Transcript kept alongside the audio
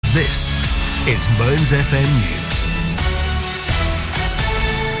This is Mearns FM News.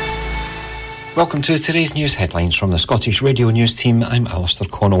 Welcome to today's news headlines from the Scottish Radio News team. I'm Alistair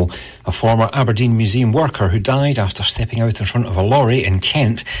Connell. A former Aberdeen museum worker who died after stepping out in front of a lorry in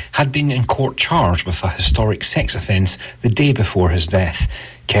Kent had been in court charged with a historic sex offence the day before his death.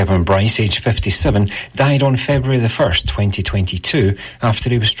 Kevin Bryce, aged 57, died on February the 1st, 2022, after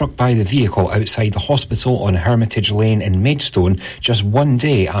he was struck by the vehicle outside the hospital on Hermitage Lane in Maidstone just one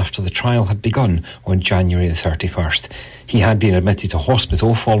day after the trial had begun on January the 31st. He had been admitted to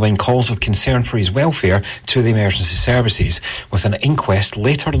hospital following calls of concern for his welfare to the emergency services, with an inquest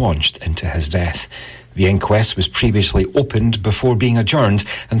later launched into his death. The inquest was previously opened before being adjourned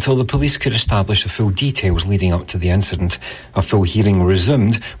until the police could establish the full details leading up to the incident. A full hearing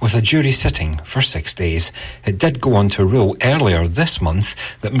resumed with a jury sitting for 6 days. It did go on to rule earlier this month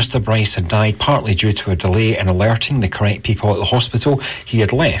that Mr Bryce had died partly due to a delay in alerting the correct people at the hospital he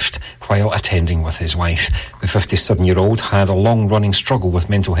had left while attending with his wife. The 57-year-old had a long-running struggle with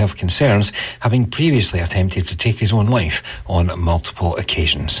mental health concerns, having previously attempted to take his own life on multiple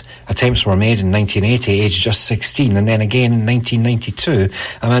occasions. Attempts were made in 1980, aged just 16, and then again in 1992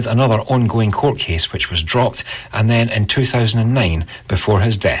 amid another ongoing court case which was dropped, and then in 2009 before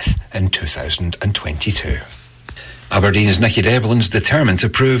his death in 2022. Aberdeen's Nicky Devlin's determined to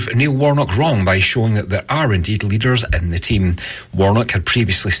prove Neil Warnock wrong by showing that there are indeed leaders in the team. Warnock had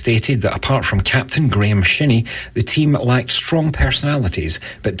previously stated that apart from captain Graham Shinney, the team lacked strong personalities,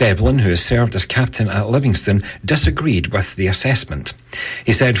 but Devlin, who has served as captain at Livingston, disagreed with the assessment.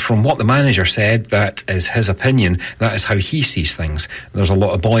 He said, from what the manager said, that is his opinion, that is how he sees things. There's a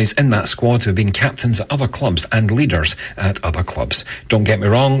lot of boys in that squad who have been captains at other clubs and leaders at other clubs. Don't get me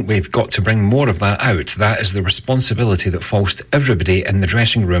wrong, we've got to bring more of that out. That is the responsibility that falls to everybody in the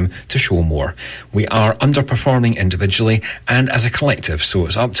dressing room to show more. We are underperforming individually and as a collective, so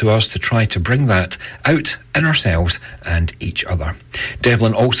it's up to us to try to bring that out in ourselves and each other.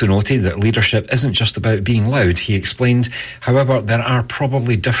 Devlin also noted that leadership isn't just about being loud. He explained, however, there are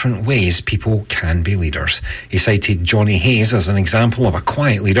probably different ways people can be leaders. He cited Johnny Hayes as an example of a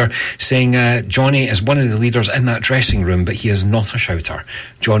quiet leader, saying Johnny is one of the leaders in that dressing room, but he is not a shouter.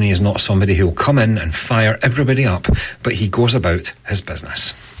 Johnny is not somebody who will come in and fire everybody up, but he goes about his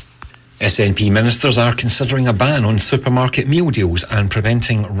business. SNP ministers are considering a ban on supermarket meal deals and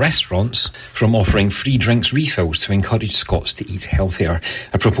preventing restaurants from offering free drinks refills to encourage Scots to eat healthier.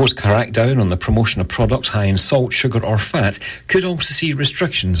 A proposed crackdown on the promotion of products high in salt, sugar or fat could also see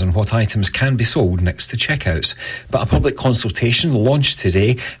restrictions on what items can be sold next to checkouts. But a public consultation launched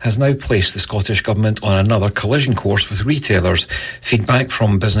today has now placed the Scottish Government on another collision course with retailers. Feedback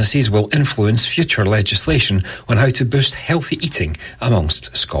from businesses will influence future legislation on how to boost healthy eating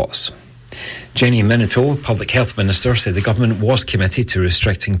amongst Scots. Jenny Minito, Public Health Minister, said the government was committed to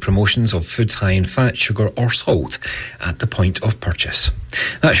restricting promotions of foods high in fat, sugar or salt at the point of purchase.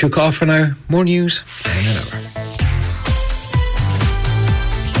 That's your call for now. More news in an hour.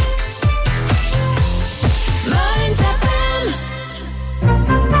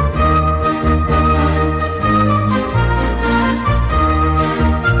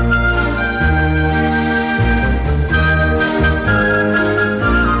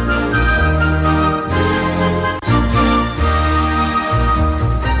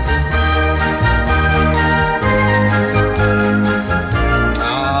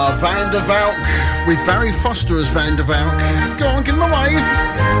 With Barry Foster as Van der Valk. Go on, give him a wave.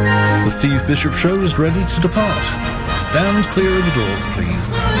 The Steve Bishop Show is ready to depart. Stand clear of the doors,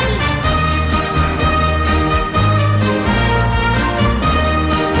 please.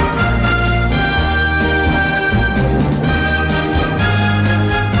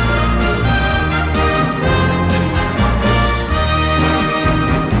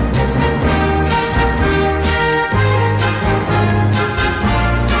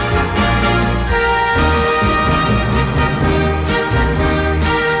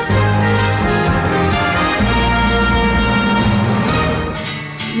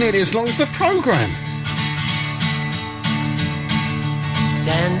 As long as the programme.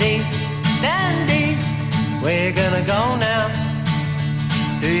 Dandy, Dandy, where you gonna go now?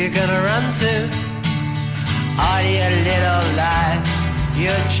 Who you gonna run to? Are you little life?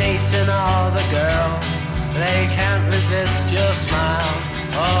 You're chasing all the girls. They can't resist your smile.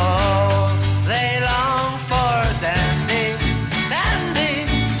 Oh, they long for Dandy, Dandy,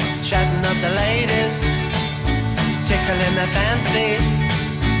 chatting up the ladies, tickling their fancy,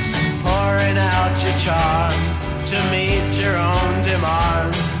 pouring out your charm to meet your own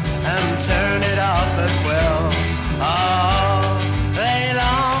demands and turn it off at will. Oh, they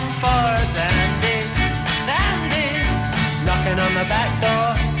long for Dandy, Dandy, knocking on the back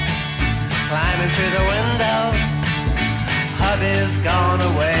door, shining through the window. Hubby's gone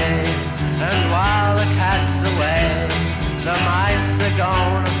away, and while the cat's away, the mice are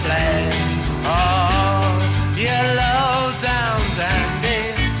gonna play. Oh, you low down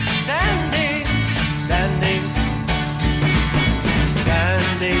dandy, dandy, dandy,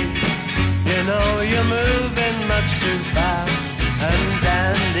 dandy. You know you're moving much too fast, and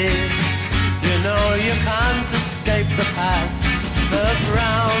dandy, you know you can't escape the past. Look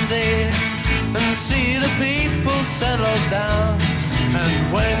roundy and see the people settle down.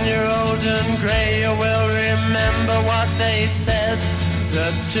 And when you're old and grey, you will remember what they said.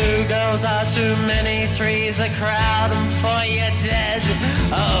 The two girls are too many, three's a crowd, and four you're dead.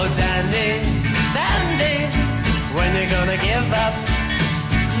 Oh, dandy, dandy, when you're gonna give up?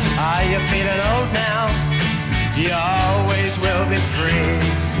 Are you feeling old now? You always will be free.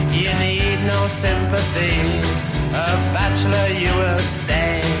 You need no sympathy. A bachelor you will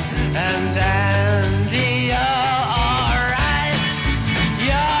stay. And dandy, you're alright.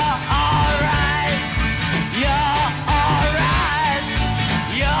 You're alright. You're alright.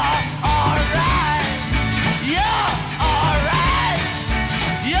 You're alright. You're alright.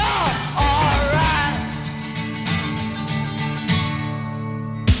 You're alright.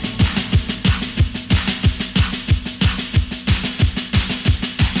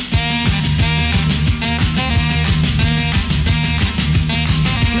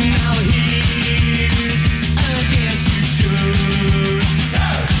 Now here's against you should.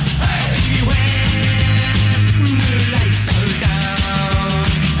 When the lights are down,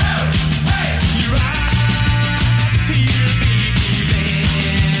 you're right, you'll be leaving.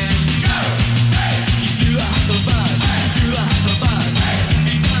 You do the huckleberry, do the huckleberry.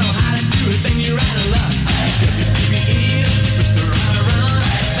 If you don't know how to do it, then you're out of luck. Shove your baby in, twist her right around.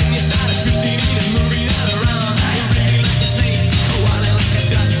 Then you start a twisting and moving it around. You're ready like a snake, wilding like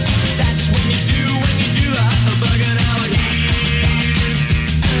a duck. That's when you do the huckleberry. Now here's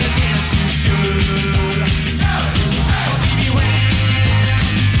against you should. Baby, when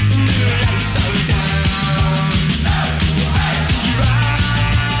the lights are down, you're right,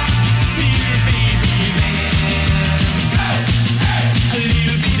 you'll be leaving. A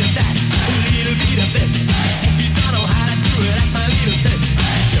little bit of that, a little bit of this. If you don't know how to do it, that's my little sis.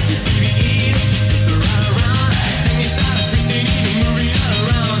 Shove your baby in, twist her right around. Then you start twisting and moving it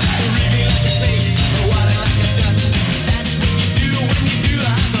around. You're reading like a snake, wilding like a duck. That's when you do the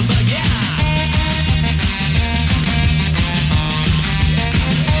huckleberry, yeah.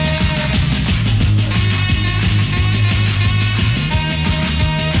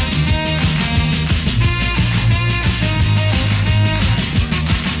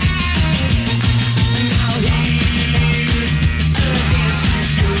 Now here's against you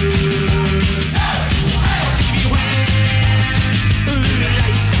should. Baby, when the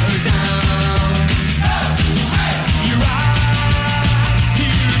lights are down, you're right,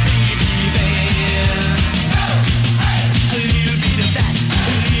 you'll be leaving. A little bit of that,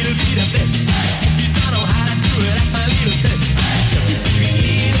 a little bit of this. If you don't know how to do it, that's my little sis. Shove your baby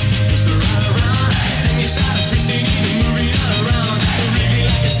in, twist her right around. Then you start twisting and moving it around. You're reading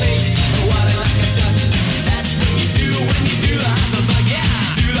like a snake, wilding like a duck. That's when you do the huckleberry, yeah.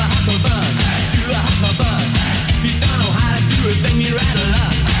 Do the huckleberry, do the huckleberry. If you don't know how to do it, then you're out of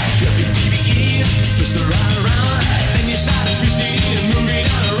luck. Shove your baby in, twist her right around. Then you start twisting and moving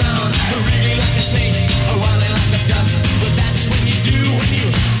it around. You're reading like a snake, wilding like a duck. But that's when you do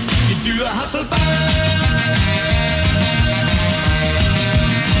the huckleberry.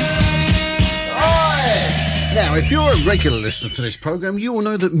 Now, if you're a regular listener to this programme, you will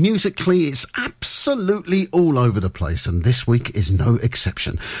know that musically it's absolutely all over the place, and this week is no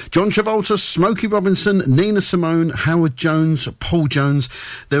exception. John Travolta, Smokey Robinson, Nina Simone, Howard Jones, Paul Jones,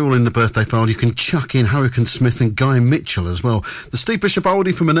 they're all in the birthday file. You can chuck in Hurricane Smith and Guy Mitchell as well. The Steve Bishop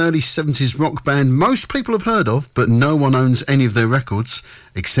oldie from an early 70s rock band most people have heard of, but no one owns any of their records,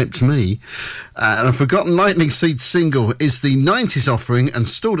 except me. And a Forgotten Lightning Seed single is the 90s offering, and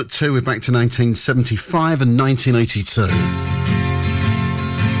stored at 2, we're back to 1975 and 1982.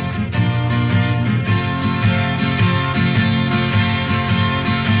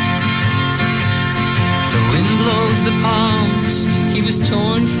 The palms, he was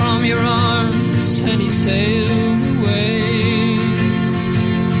torn from your arms and he sailed away.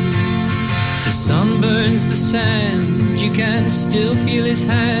 The sun burns the sand, you can still feel his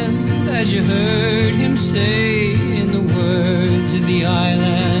hand as you heard him say in the words of the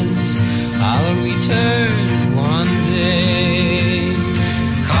islands, I'll return one day.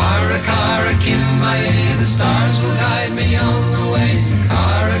 Kara, Kara, Kimaye, the stars will guide me on the way.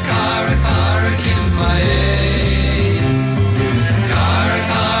 Kara, Kara, Kara, Kimaye.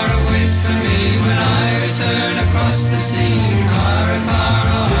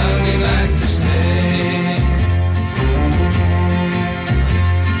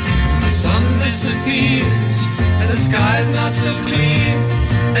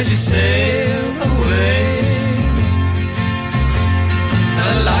 to sail away.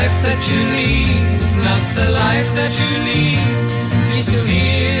 The life that you lead's not the life that you lead. You still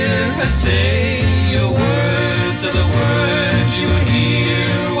hear her say your words are the words you hear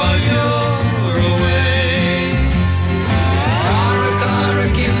while you're away. Kara, Kara,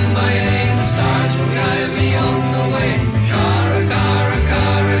 Kimbaye, the stars will guide me on the way. Kara, Kara,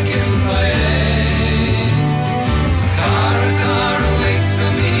 Kara, Kimbaye. Kara, Kara, wait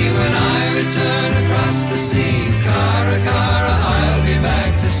for me when I return across the sea. Kara, Kara, I'll be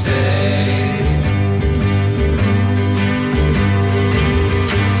back to stay.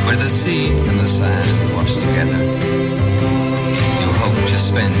 Where the sea and the sand wash together, you hope to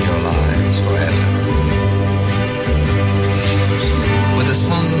spend your lives forever. Where the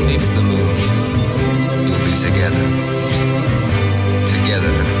sun meets the moon, you'll be together,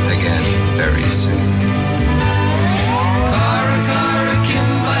 together again very soon. Kara, Kara,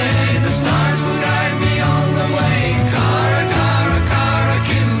 Kimbaye, the stars will guide me on the way. Kara, Kara, Kara,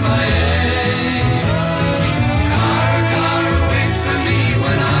 Kimbaye. Kara, Kara, wait for me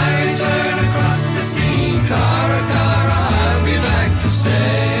when I return across the sea. Kara, Kara, I'll be back to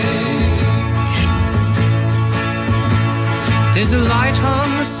stay. There's a light on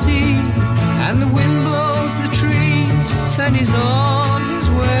the sea, and the wind blows the trees, and he's on his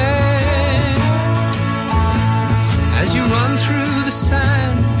way. As you run through the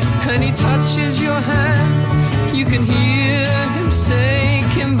sand, and he touches your hand, you can hear him say,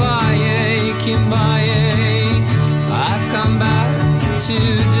 Kimbaye, Kimbaye, I've come back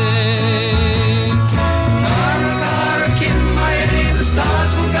today. Kara, Kara, Kimbaye, the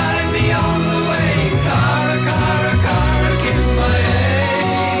stars will guide me on the way. Kara, Kara, Kara, Kimbaye.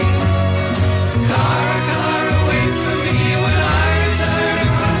 Kara, Kara, wait for me when I return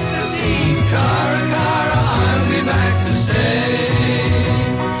across the sea. Kara, Kara, I'll be back to stay.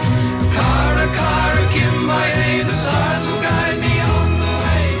 Kara, Kara, Kimbaye, the stars will guide me on the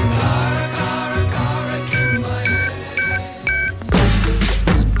way. Kara, Kara, Kara, Kimbaye.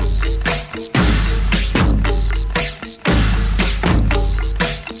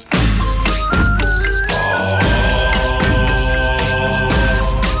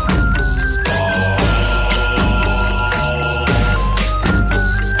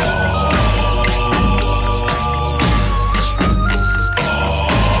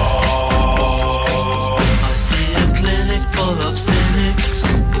 I see a clinic full of cynics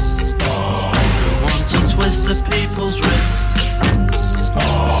who want to twist the people's wrist.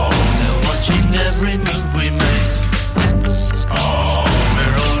 They're watching every move we make.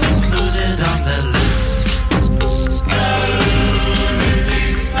 We're all included on their list.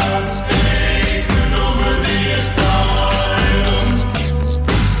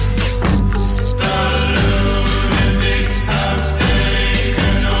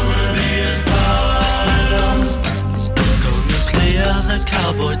 Go nuclear, the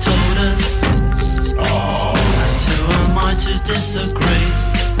cowboy told us. And who am I to disagree?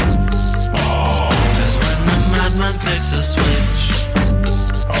 'Cause when the madman flicks a switch,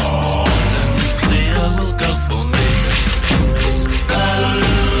 the nuclear will go for me. The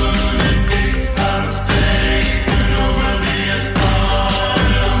lunatics have taken over the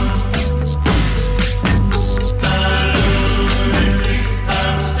asylum. The lunatics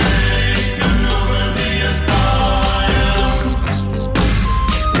have taken over the asylum.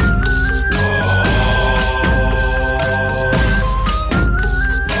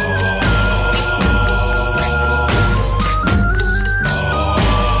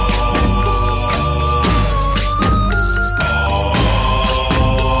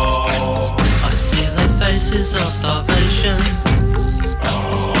 I see the faces of starvation,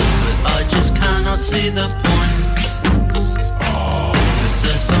 but I just cannot see the point. 'Cause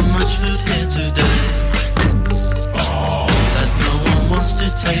there's so much food here today that no one wants to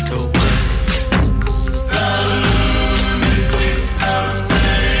take away. The lunatics have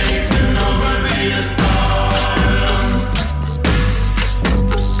taken over the asylum.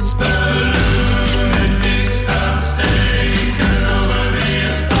 The lunatics have taken over the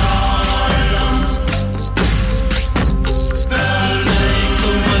asylum. Take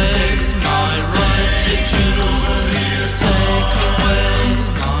away my right to choose. Take away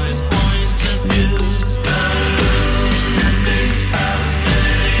my point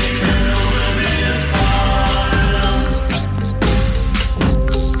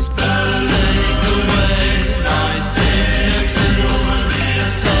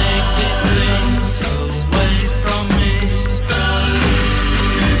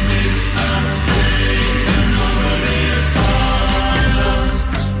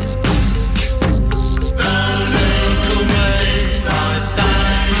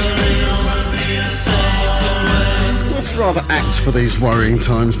rather apt for these worrying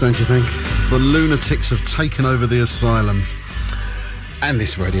times, don't you think? The lunatics have taken over the asylum and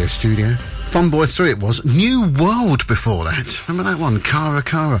this radio studio. Fun Boy 3 it was. New World before that. Remember that one? Cara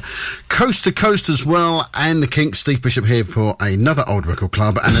Cara. Coast to Coast as well. And the Kinks. Steve Bishop here for another old record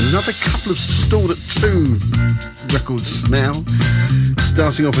club and another couple of Stalled at 2 records now.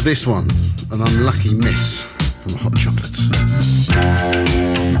 Starting off with this one. An Unlucky Miss from Hot Chocolates.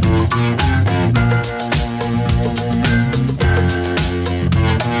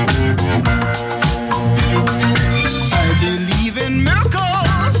 I believe in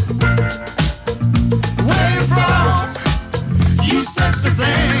miracles. Where you from? You sexy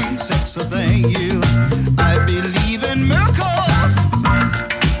thing, you. I believe in miracles.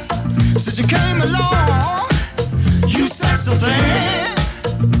 Since you came along, you sexy thing.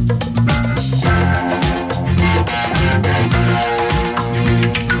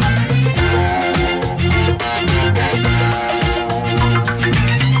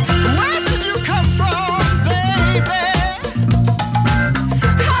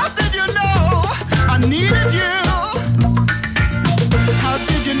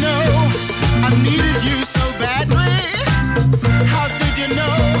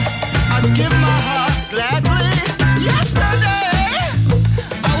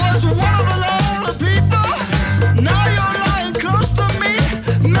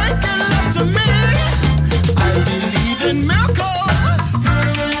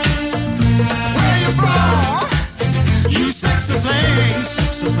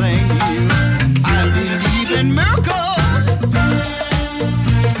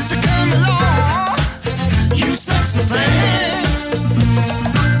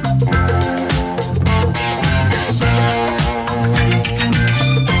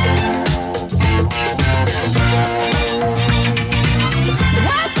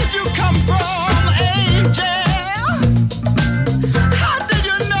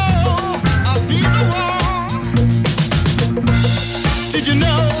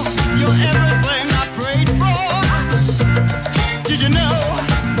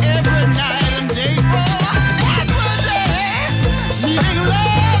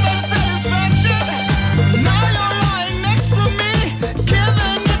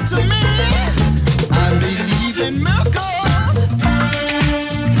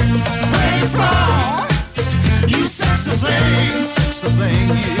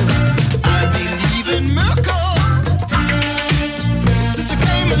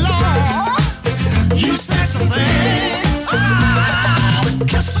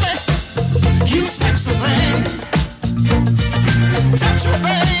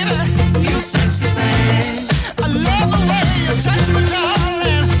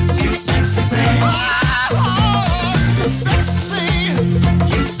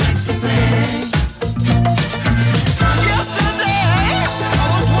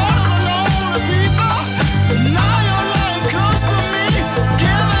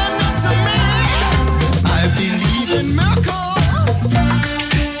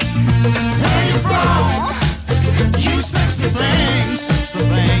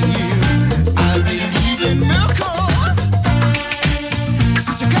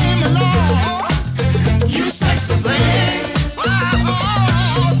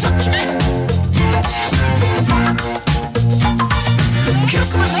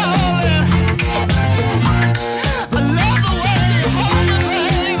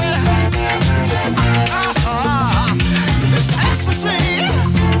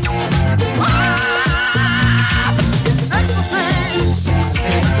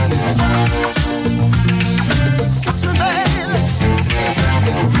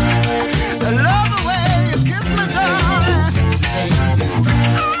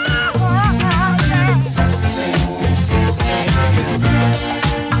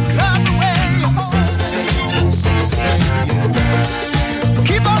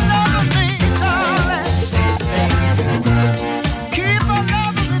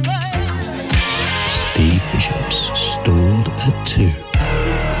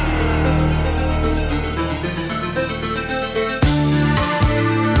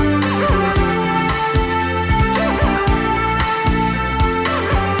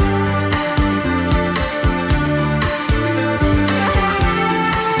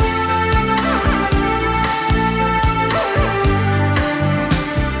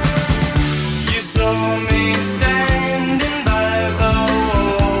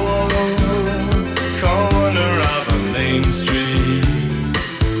 Street.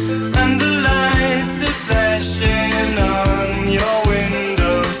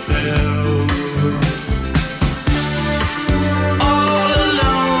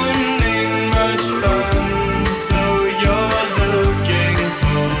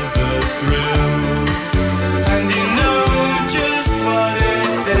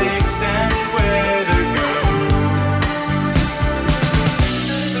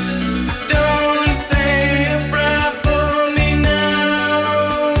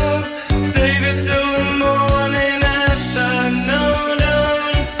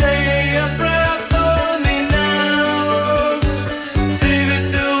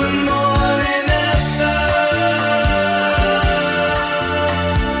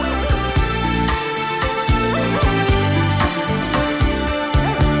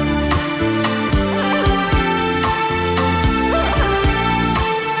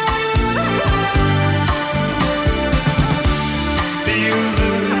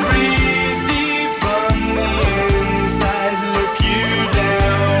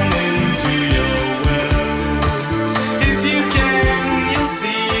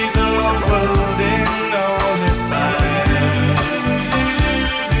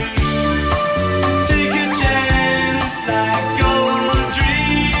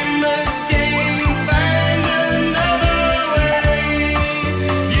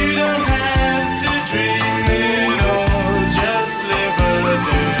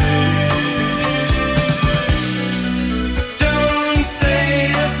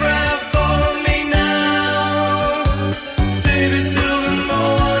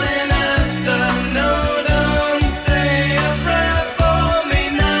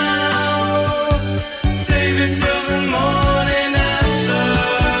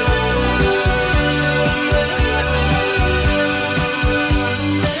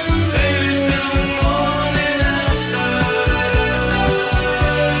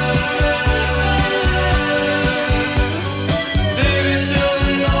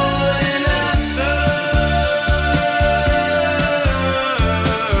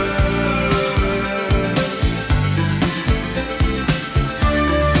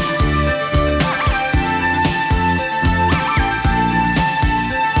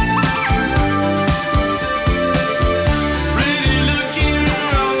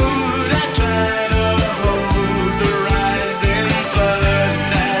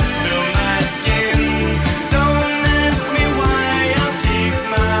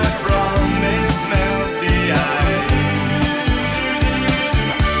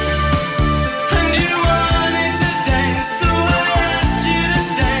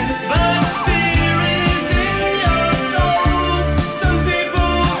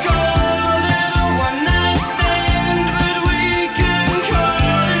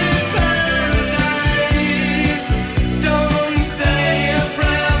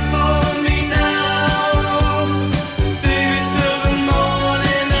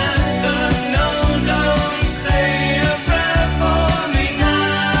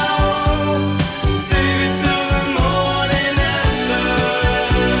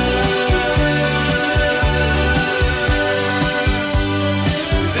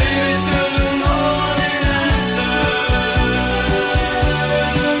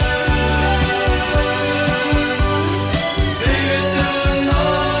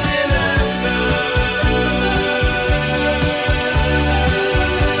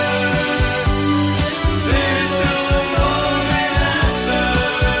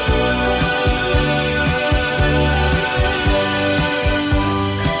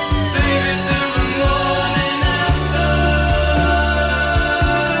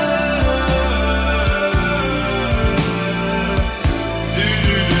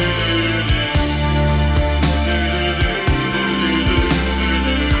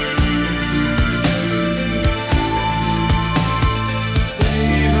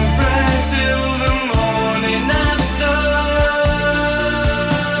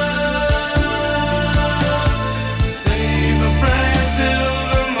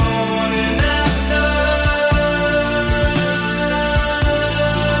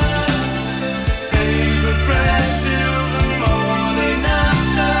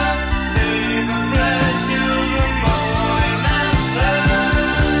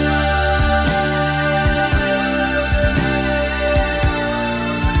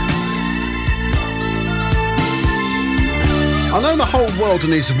 whole world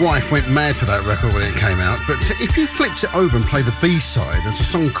and his wife went mad for that record when it came out, but if you flipped it over and play the B-side, there's a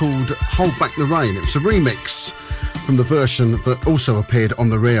song called Hold Back the Rain. It's a remix from the version that also appeared on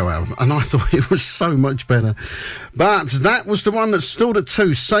the Rio album, and I thought it was so much better. But that was the one that stalled at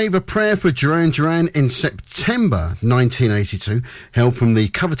 2, Save a Prayer for Duran Duran in September 1982, held from the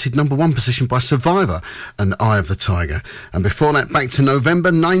coveted number 1 position by Survivor and Eye of the Tiger. And before that, back to November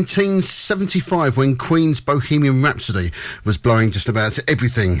 1975, when Queen's Bohemian Rhapsody was blowing just about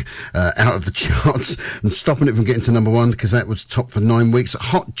everything out of the charts and stopping it from getting to number 1, because that was top for 9 weeks.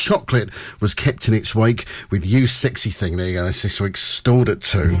 Hot Chocolate was kept in its wake with You Sexy Thing. There you go, that's this week's stalled at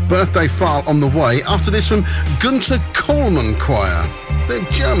 2. Birthday file on the way. After this from Gunter Kollmann Choir. They're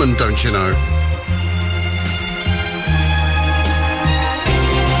German, don't you know?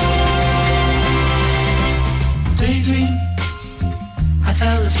 Daydream, I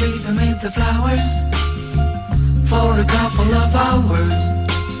fell asleep amid the flowers for a couple of hours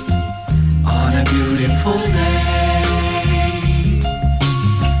on a beautiful day.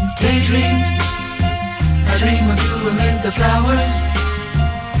 Daydream, I dream of you amid the flowers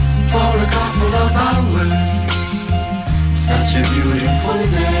for a couple of hours. Such a beautiful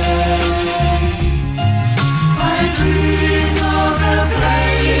day. I dream of the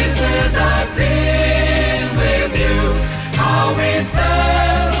places I've been with you, how we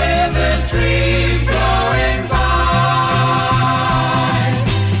sat with the stream flowing by.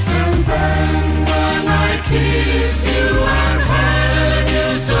 And then when I kissed you and held you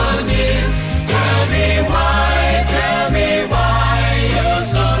so near, tell me why you're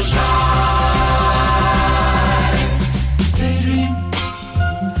so shy. Daydream,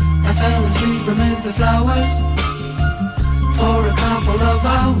 I fell asleep amid the flowers for a couple of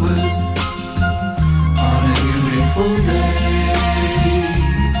hours on a beautiful day.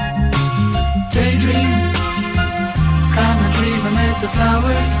 Daydream, come and dream amid the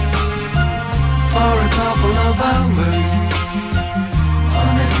flowers for a couple of hours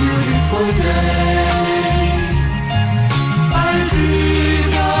on a beautiful day. I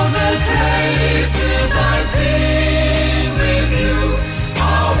dream of the places I've been with you,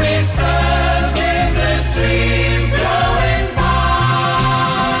 always sat in the stream flowing by.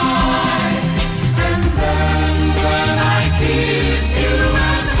 And then when I kissed you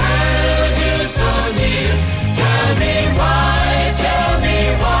and held you so near, tell me why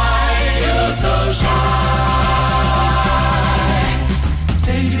you're so shy.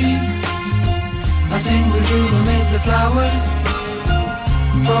 Daydream, I sing with you amid the flowers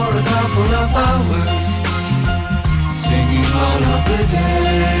for a couple of hours, singing all of the day.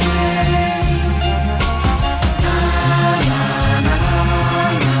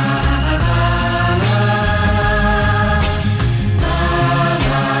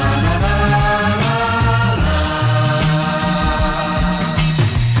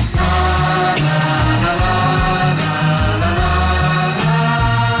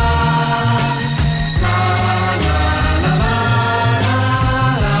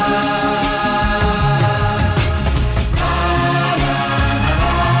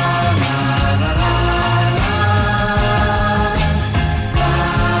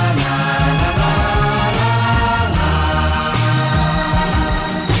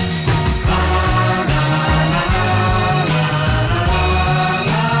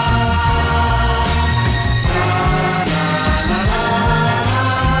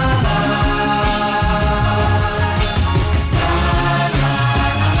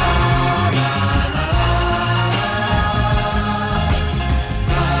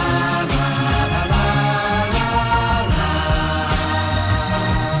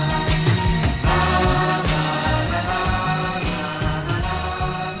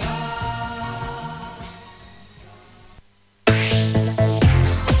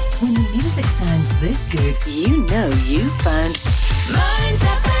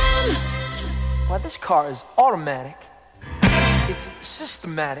 This car is automatic, it's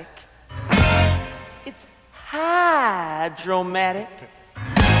systematic, it's hydromatic.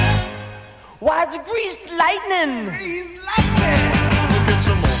 Why, it's greased lightning! Greased lightning! Get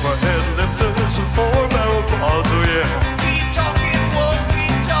some overhead lifters and 4-barrel quads, oh yeah. Keep talking, won't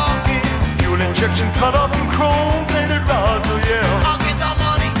keep talking. Fuel injection cut up in chrome-plated rods, oh yeah. I'll get the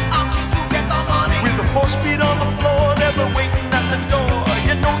money, I'll get the money. With the 4-speed on the floor, never waiting at the door.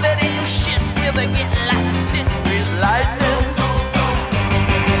 You know that ain't no shit. We'll get lost in grease lightning.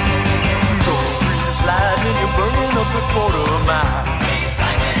 Go grease lightning, you're burning up the quarter mile. Grease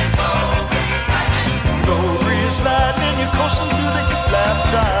lightning, go grease lightning. Go grease lightning, you're coasting through the hip-lap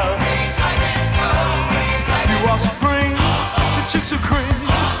drive. Grease lightning, go grease lightning. You are supreme, the chicks are cream.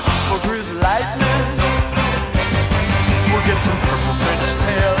 For grease lightning, we'll get some some purple French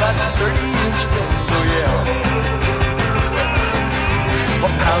tail, that's a 30-inch lens, oh yeah. A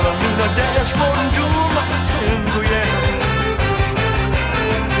Palomino dashboard and dual muffler twins, oh yeah.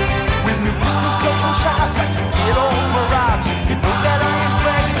 With new pistols, clubs, and shocks, I can get on my rocks. You know that I ain't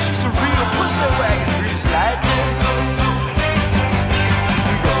bragging, she's a real pussy wagon, grease lightning.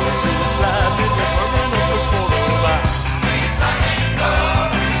 Go grease lightning, you're burning up the quarter mile. Grease lightning, go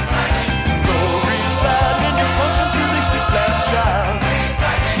grease lightning. Go grease lightning, you're pushing through the big black child. Grease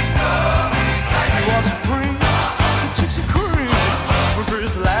lightning, go grease lightning. You are supreme, the chicks are cream, for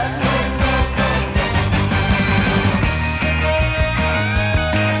grease lightning.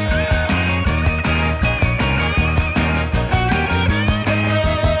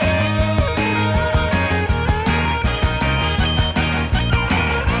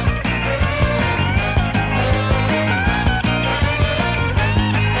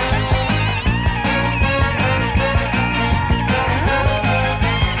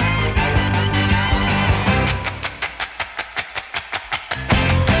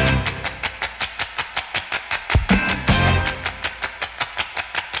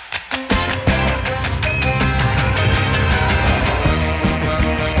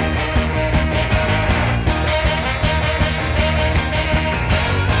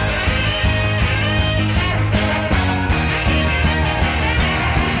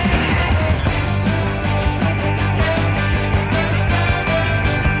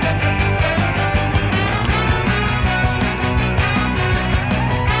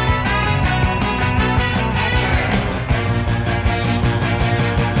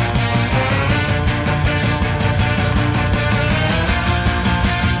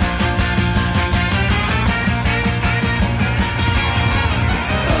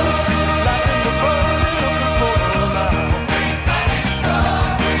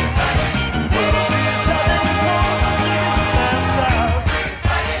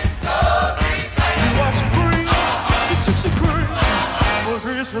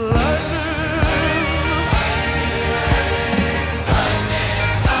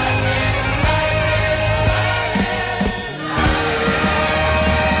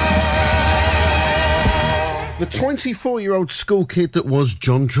 The 24-year-old school kid that was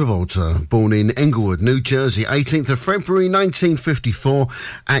John Travolta, born in Englewood, New Jersey, 18th of February 1954,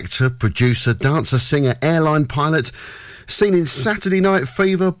 actor, producer, dancer, singer, airline pilot, seen in Saturday Night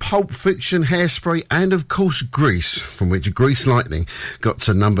Fever, Pulp Fiction, Hairspray, and of course Grease, from which Grease Lightning got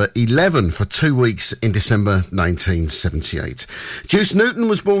to number 11 for 2 weeks in December 1978. Juice Newton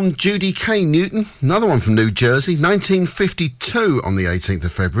was born Judy Kay Newton, another one from New Jersey, 1952 on the 18th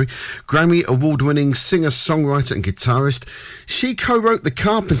of February. Grammy award-winning singer, songwriter and guitarist. She co-wrote the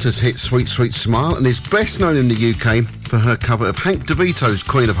Carpenters hit Sweet Sweet Smile and is best known in the UK for her cover of Hank DeVito's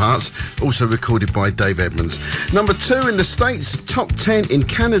Queen of Hearts, also recorded by Dave Edmunds. Number 2 in the States, top 10 in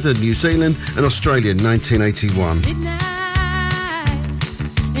Canada, New Zealand and Australia in 1981. Midnight,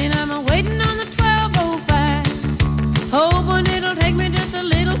 and I'm waiting on the 12:05, hoping it'll take me just a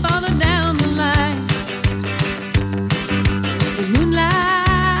little farther down the line. The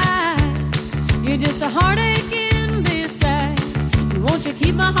moonlight, you're just a heartache in disguise. Won't you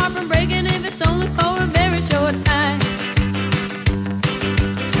keep my heart from breaking if it's only for a very short time?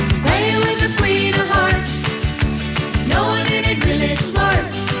 Playing with the Queen of Hearts, knowing it ain't really smart.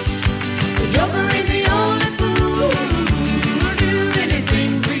 The Joker ain't the only fool who'll do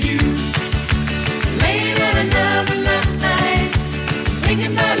anything for you. Laying at another love night,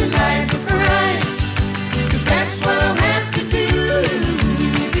 thinking about a life of crime. 'Cause that's what I'll have to do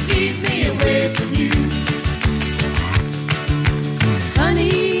to keep me away from you.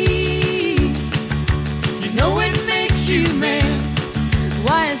 Honey, you know it makes you mad.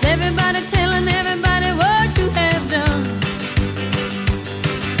 Why is everybody telling everybody what you have done?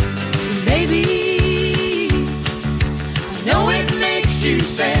 Baby, I know it makes you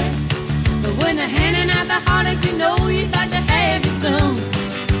sad, but when they're handing out the heartaches, you know you got to have your some.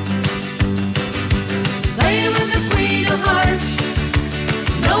 Playing with the Queen of Hearts,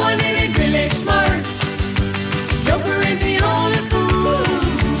 knowing it ain't really smart. Joker ain't the only fool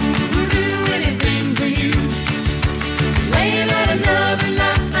who'll do anything for you. Laying at another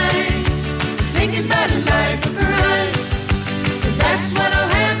love night, thinking about a life of crime. 'Cause that's what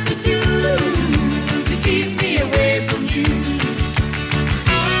I'll have to do to keep me away from you.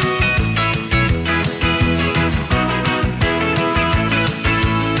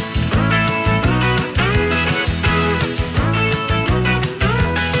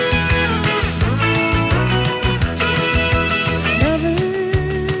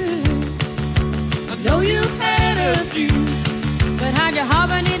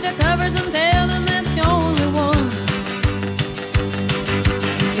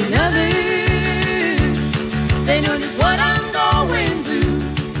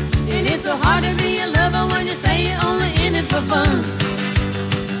 you're only in it for fun.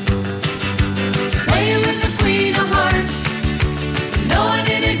 Playing with the queen of hearts, knowing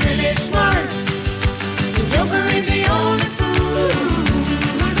it ain't really smart. The joker ain't the only fool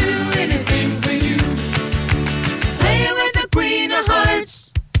who'll do anything for you. Playing with the queen of hearts,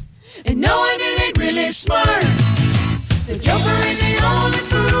 and knowing it ain't really smart. The joker ain't the only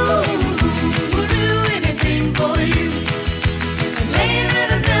fool who'll do anything for you. And laying at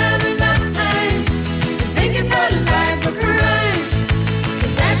another line, and thinking about life a crime.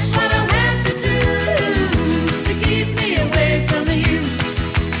 'Cause that's what I'll have to do to keep me away from you.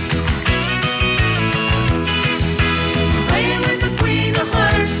 Playing with the queen of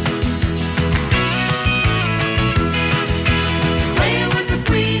hearts, playing with the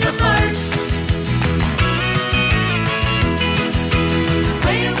queen of hearts,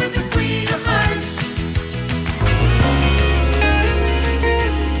 playing with the queen of hearts.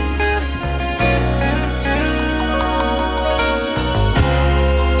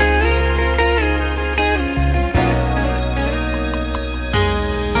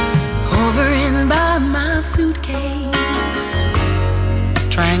 Hovering by my suitcase,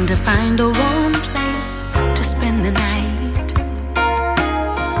 trying to find a warm place to spend the night.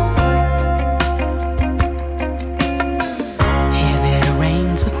 Heavy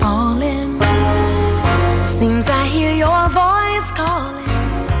rains are falling, seems I hear your voice calling.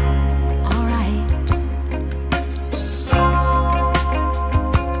 All right.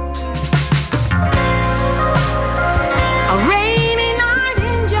 A rainy night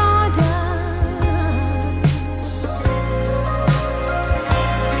in Georgia,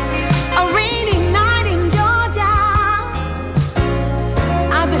 a rainy night in Georgia.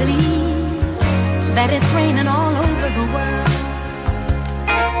 I believe that it's raining all over the world.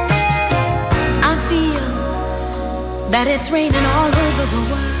 I feel that it's raining all over the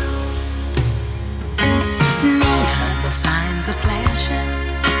world. Neon signs are flashing,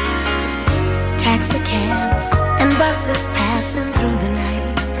 taxi cabs and buses passing through the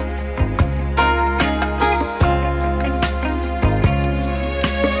night.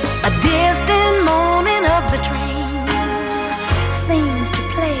 A distant moaning of the train seems to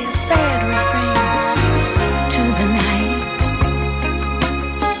play a sad refrain to the night.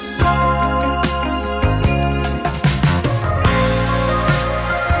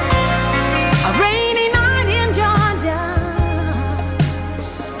 A rainy night in Georgia,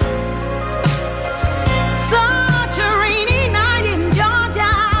 such a rainy night in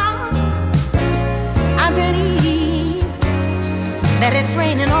Georgia. I believe that it's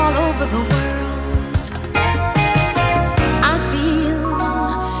raining all over the world. I feel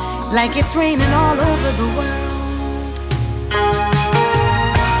like it's raining all over the world.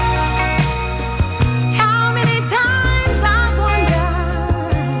 How many times I wonder,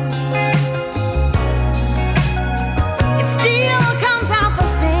 it still comes out the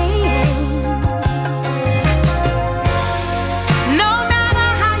same. No matter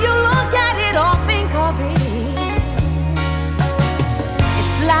how you look at it or think of it,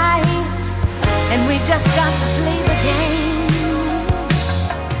 it's life, and we've just got to play the game.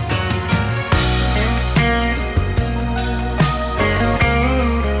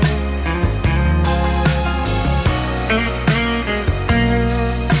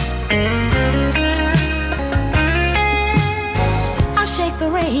 I'll shake the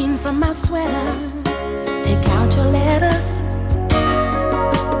rain from my sweater, take out your letters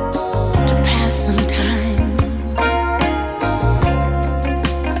to pass some time.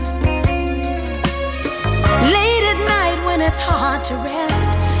 Late at night when it's hard to rest,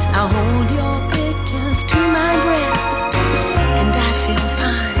 I'll hold your pictures to my breast, and I feel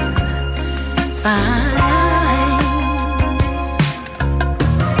fine, fine.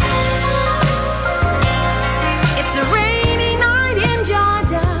 It's a rainy night in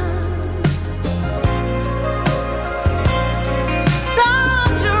Georgia,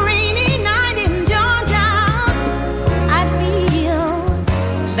 such a rainy night in Georgia. I feel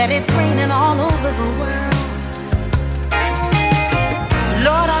that it's raining all over the world.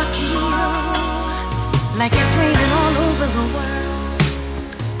 Lord, I feel like it's raining all over the world.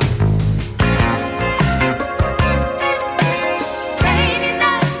 Rainy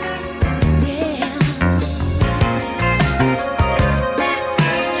night, yeah.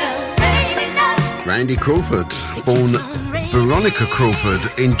 Such a rainy night. Randy Crawford, born Veronica Crawford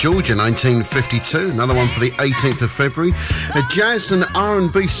in Georgia, 1952. Another one for the 18th of February. A jazz and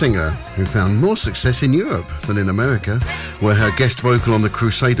R&B singer who found more success in Europe than in America, where her guest vocal on the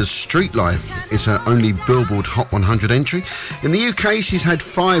Crusaders' Street Life is her only Billboard Hot 100 entry. In the UK, she's had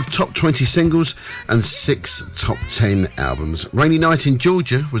 5 top 20 singles and 6 top 10 albums. Rainy Night in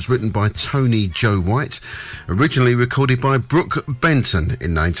Georgia was written by Tony Joe White, originally recorded by Brooke Benton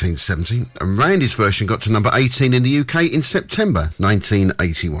in 1970, and Randy's version got to number 18 in the UK in September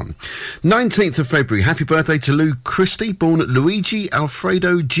 1981. 19th of February, happy birthday to Lou Christie, born Luigi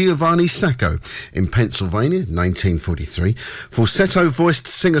Alfredo Giovanni Sacco in Pennsylvania, 1943. Falsetto-voiced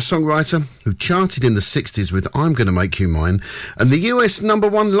singer-songwriter who charted in the 60s with I'm Gonna Make You Mine, and the US number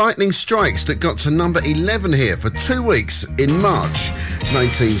 1 Lightning Strikes that got to number 11 here for 2 weeks in March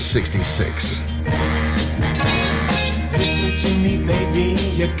 1966. Listen to me, baby,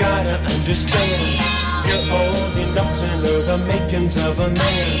 you gotta understand. You're old enough to know the makings of a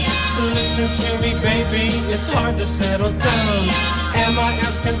man. Listen to me, baby, it's hard to settle down. Am I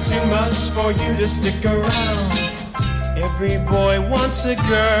asking too much for you to stick around? Every boy wants a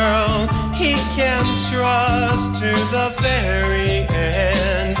girl he can trust to the very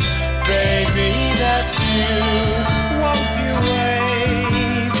end. Baby, that's you, won't you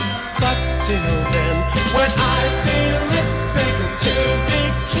wait? But till then, when I see lips begging to be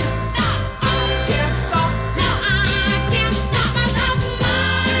kissed, I can't stop. No, I can't stop myself.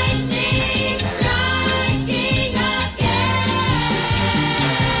 Lightning striking again.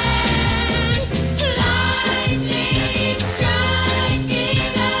 Lightning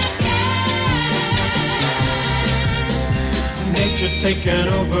striking again. Nature's taken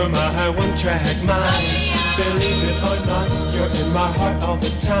over my one-track mind. Believe it or not, you're in my heart all the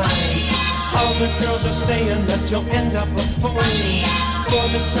time. All the girls are saying that you'll end up a fool. For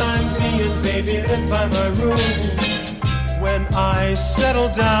the time being, baby, live by my rules. When I settle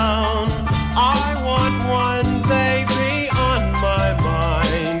down, I want one baby on my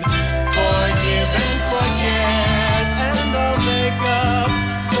mind. Forgive and forget, and I'll make up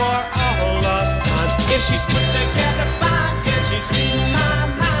for all lost time. If she's put together fine, if she's reading my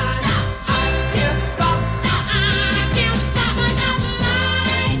mind,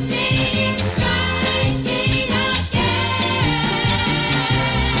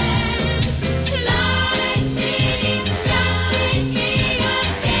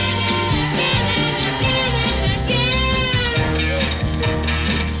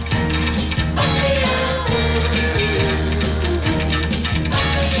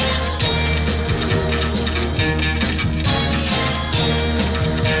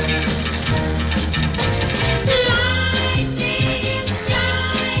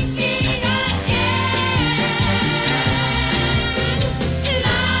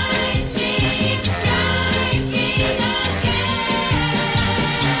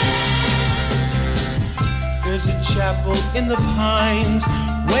 in the pines,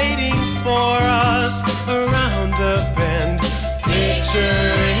 waiting for us around the bend. Picture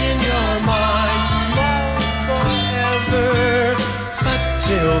in your mind, love forever. But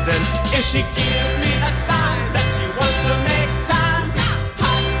till then, if she gives me a sign that she wants to make time, stop,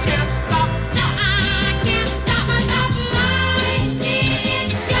 I can't stop. No, I can't stop myself. Lightning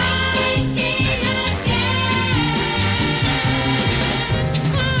striking again.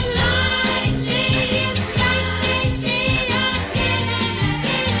 Lightning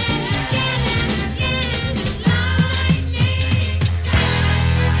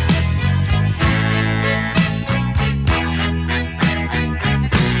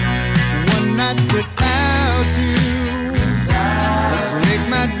without you, break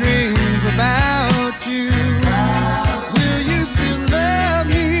my dreams about you. Will you still love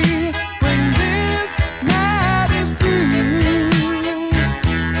me when this night is through?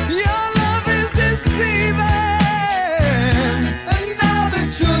 Your love is deceiving, and now that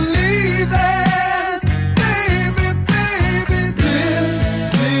you're leaving, baby, baby, this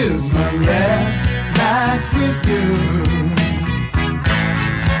is my last night with you.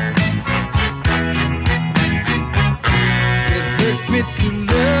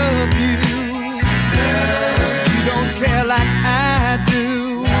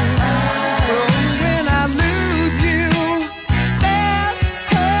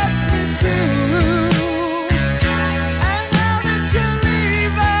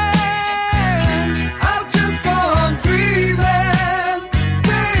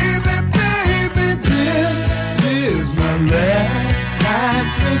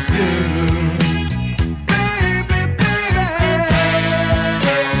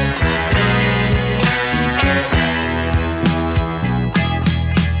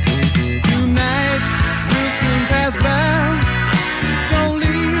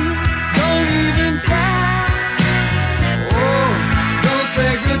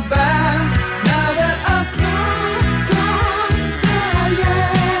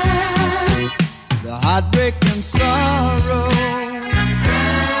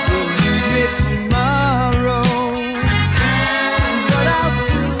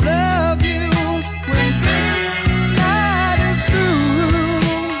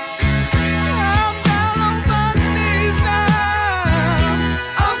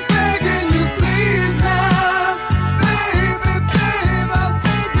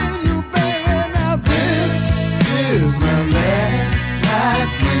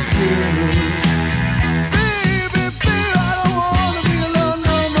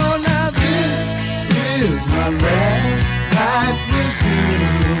 my last night with you.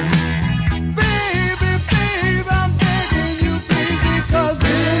 Baby, baby, I'm begging you, please, because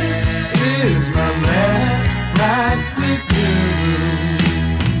this is my last night with you.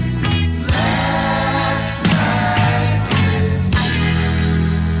 Last night with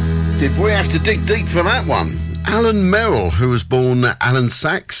you. Did we have to dig deep for that one? Alan Merrill, who was born Alan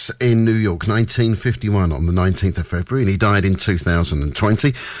Sachs in New York, 1951, on the 19th of February, and he died in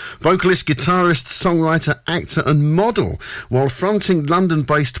 2020. Vocalist, guitarist, songwriter, actor and model. While fronting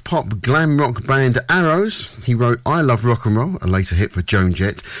London-based pop glam rock band Arrows, he wrote I Love Rock and Roll, a later hit for Joan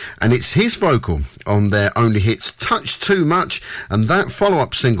Jett, and it's his vocal on their only hits Touch Too Much and that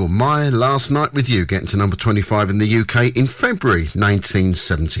follow-up single, My Last Night With You, getting to number 25 in the UK in February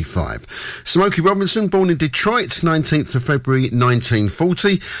 1975. Smokey Robinson, born in Detroit, 19th of February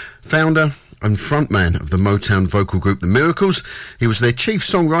 1940, founder and frontman of the Motown vocal group The Miracles. He was their chief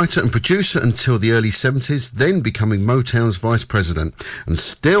songwriter and producer until the early 70s, then becoming Motown's vice president, and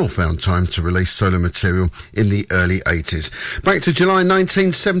still found time to release solo material in the early 80s. Back to July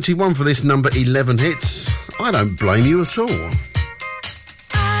 1971 for this number 11 hits. I Don't Blame You At All.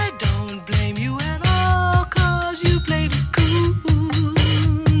 I don't blame you at all, 'cause you played it cool.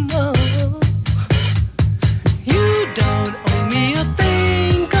 No. You don't owe me a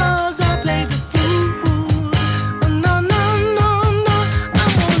thing, 'cause I played the fool. No, no, no, no,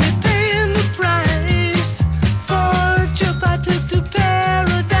 I'm only paying the price for a trip I took to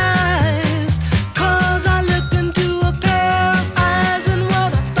paradise. 'Cause I looked into a pair of eyes, and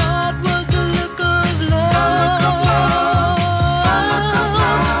what I thought was the look of love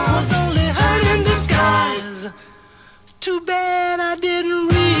was only hurt in disguise. Too bad I didn't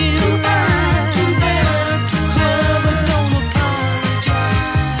realize. Too bad. But don't apologize.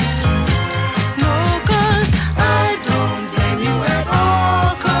 No, 'cause I don't blame you at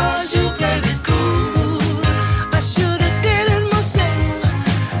all, 'cause you played it cool. I should have did it myself.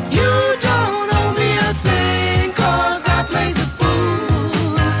 You don't owe me a thing, 'cause I played the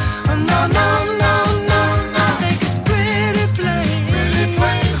fool. No, no, no, no, I think it's pretty plain. Pretty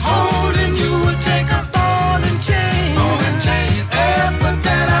plain. Holding you would take a ball and chain. Ball and chain. Up and down.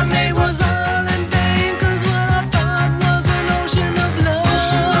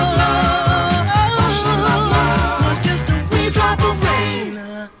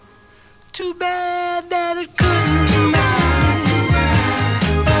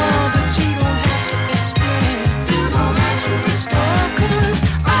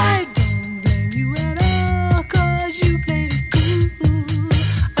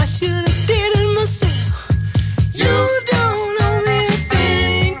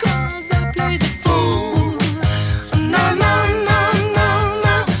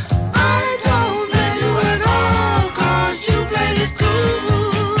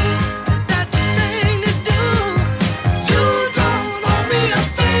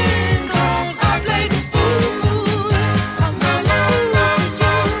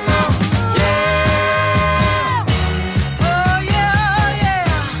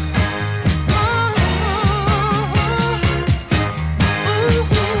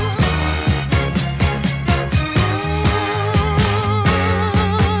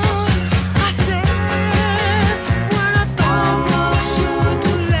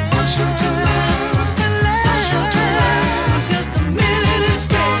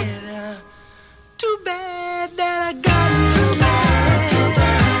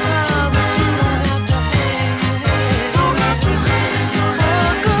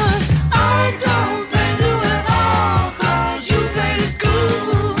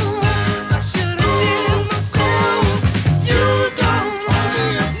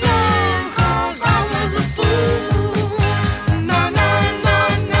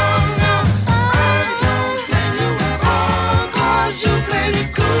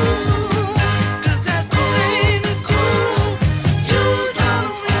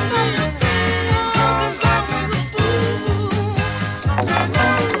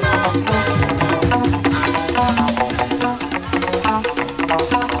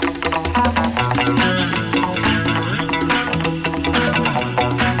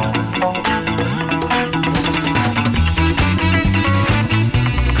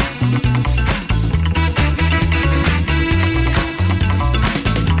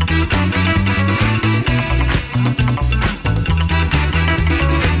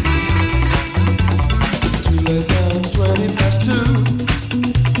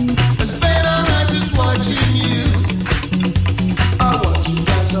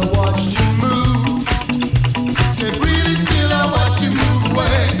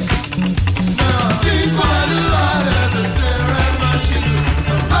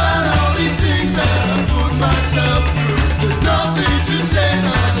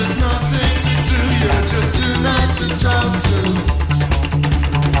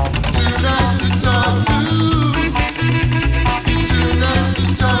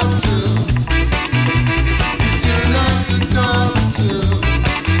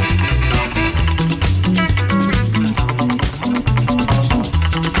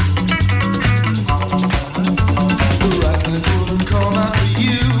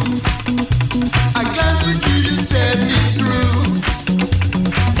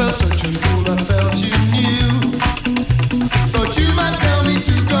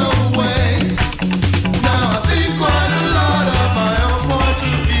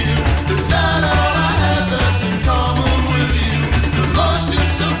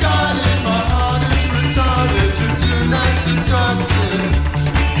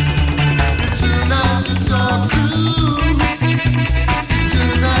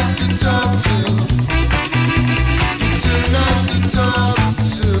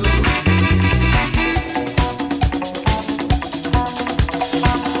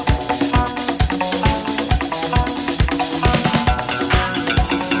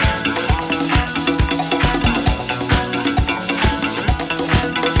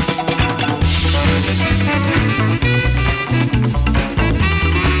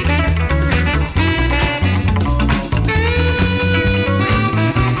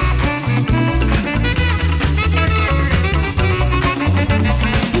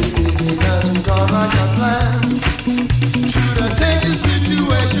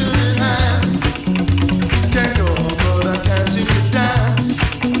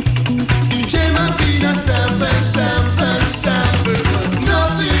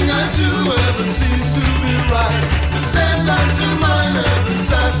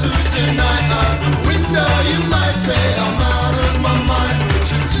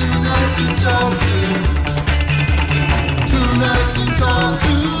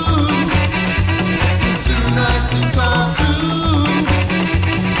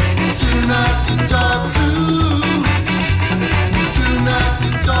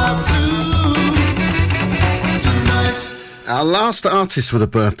 Our last artist with a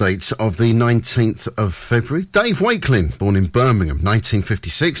birth date of the 19th of February, Dave Wakelin, born in Birmingham,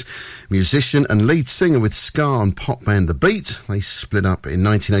 1956, musician and lead singer with ska and pop band The Beat. They split up in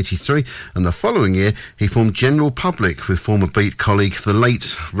 1983, and the following year he formed General Public with former Beat colleague, the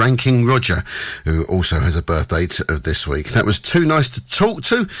late Ranking Roger, who also has a birth date of this week. That was Too Nice to Talk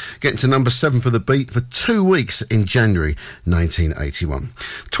To, getting to number 7 for The Beat for 2 weeks in January 1981.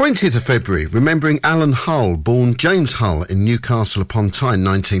 20th of February, remembering Alan Hull, born James Hull in Newcastle upon Tyne,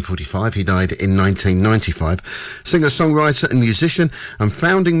 1945. He died in 1995. Singer-songwriter and musician, and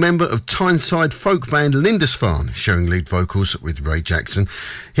founding member of Tyneside folk band Lindisfarne, sharing lead vocals with Ray Jackson.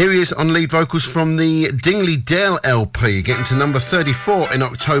 Here he is on lead vocals from the Dingley Dale LP, getting to number 34 in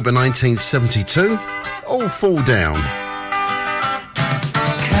October 1972. All Fall Down.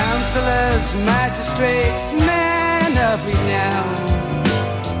 Councillors, magistrates, men of renown,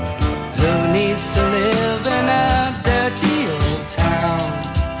 who needs to live in a dirty old town?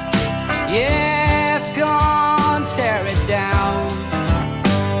 Yes, go on, tear it down.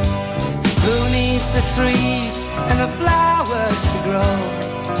 Who needs the trees and the flowers to grow?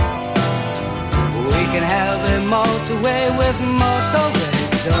 We can have a motorway with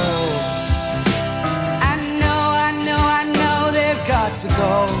motorway dough. I know they've got to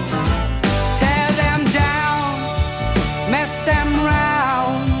go. Tear them down, mess them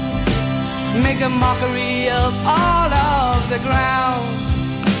round, make a mockery of all of the ground.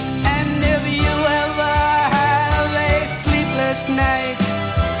 And if you ever have a sleepless night,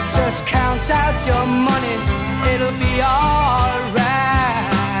 just count out your money, it'll be alright.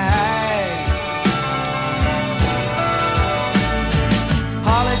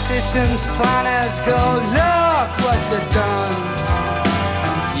 Politicians, planners go, look what you've done.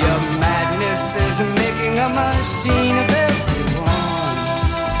 Your madness is making a machine of everyone.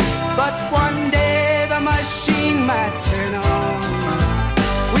 But one day the machine might turn on.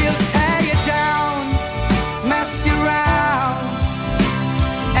 We'll tear you down, mess you around,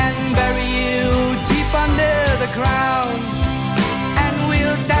 and bury you deep under the ground. And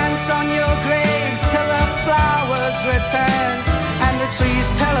we'll dance on your graves till the flowers return, and the trees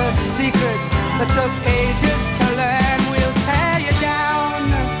tell us secrets that took ages to learn. We'll tear you down,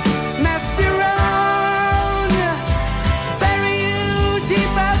 mess you around, bury you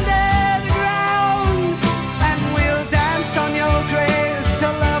deep under the ground, and we'll dance on your graves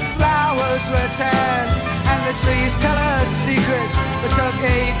till the flowers return, and the trees tell us secrets that took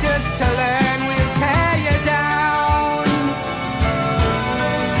ages to learn. We'll tear you down.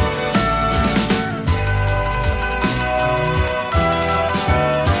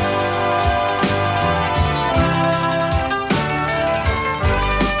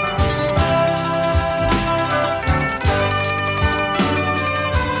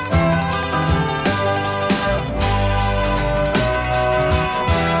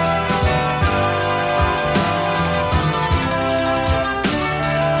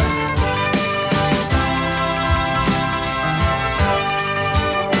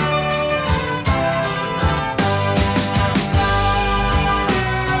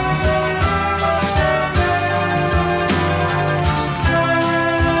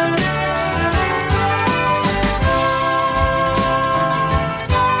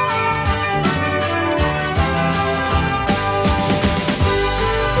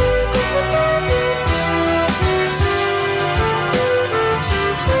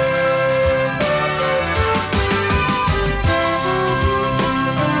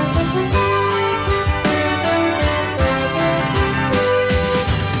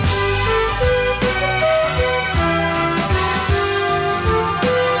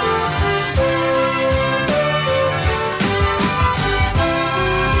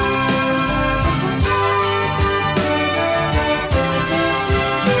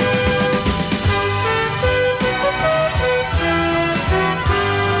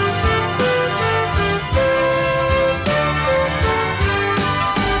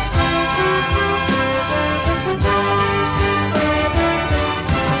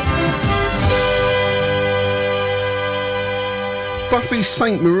 Buffy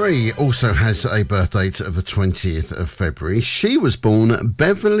St. Marie also has a birth date of the 20th of February. She was born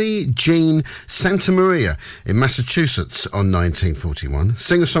Beverly Jean Santa Maria in Massachusetts on 1941.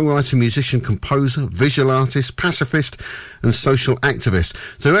 Singer-songwriter, musician, composer, visual artist, pacifist and social activist.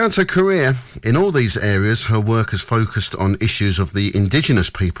 Throughout her career in all these areas, her work has focused on issues of the indigenous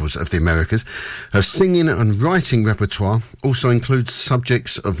peoples of the Americas. Her singing and writing repertoire also includes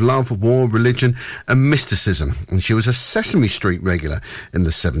subjects of love, war, religion and mysticism. And she was a Sesame Street regular in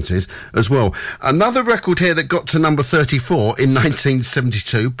the 70s as well. Another record here that got to number 34 in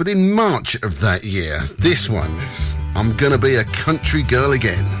 1972, but in March of that year, this one is I'm Gonna Be a Country Girl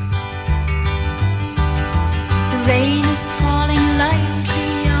Again. The rain is falling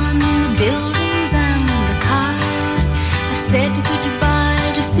lightly on the buildings and the cars. I've said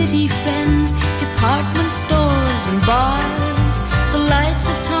goodbye to city friends, department stores and bars. The lights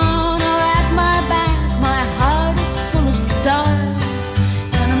of town are at my back, my heart is full of stars,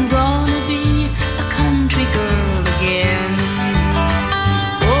 and I'm gonna be a country girl again.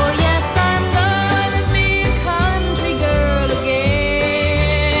 Oh yes, I'm gonna be a country girl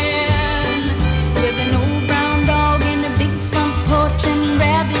again, with an old brown dog in a big front porch and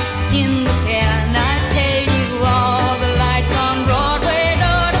rabbits in the pen. I tell you, all the lights on Broadway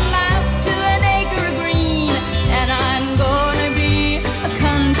don't amount to an acre of green, and I'm gonna be a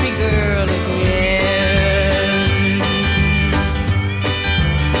country girl again.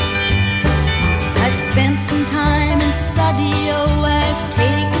 I've spent some time in study, oh, I've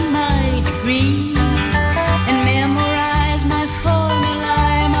taken my degrees and memorized my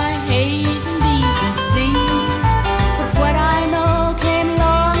formulae, my A's and B's and C's. But what I know came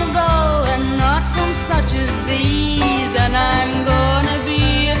long ago and not from such as these, and I'm gonna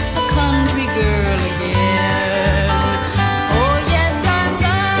be a country girl again. Oh yes, I'm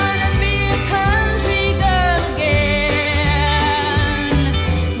gonna be a country girl again,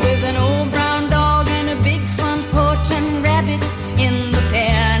 with an old brown dog and a big front porch and rabbits in the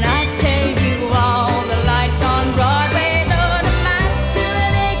pen. I tell you, all the lights on Broadway don't amount to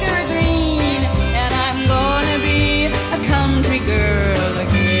an acre of green, and I'm gonna be a country girl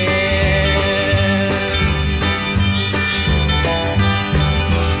again.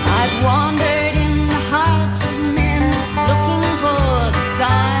 I've wandered in the hearts of men, looking for the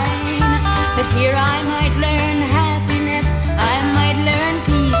sign that here I might learn happiness, I might learn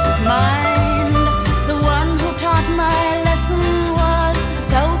peace of mind. The one who taught my lesson was the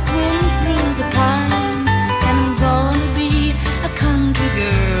south wind through the pines, and I'm gonna be a country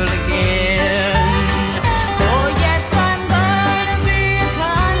girl again. Oh yes, I'm gonna be a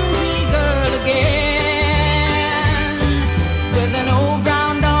country girl again, with an old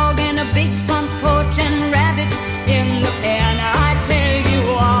brown dog and a big front porch and rabbits in the pen. I tell you,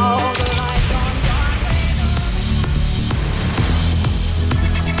 all the lights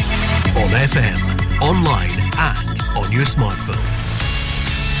On FM, online and on your smartphone.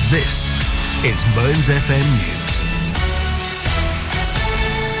 This is Mearns FM News.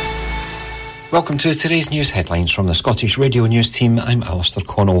 Welcome to today's news headlines from the Scottish Radio News team. I'm Alistair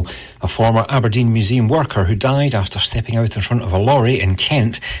Connell. A former Aberdeen Museum worker who died after stepping out in front of a lorry in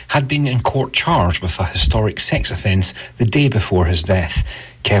Kent had been in court charged with a historic sex offence the day before his death.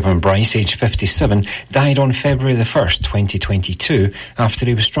 Kevin Bryce, aged 57, died on February the 1st, 2022, after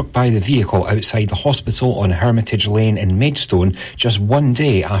he was struck by the vehicle outside the hospital on Hermitage Lane in Maidstone just one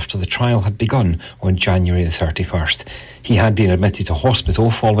day after the trial had begun on January the 31st. He had been admitted to hospital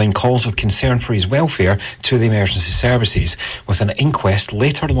following calls of concern for his welfare to the emergency services, with an inquest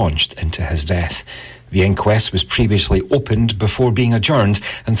later launched into his death. The inquest was previously opened before being adjourned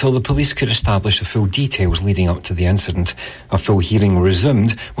until the police could establish the full details leading up to the incident. A full hearing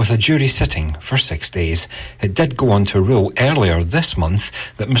resumed with a jury sitting for 6 days. It did go on to rule earlier this month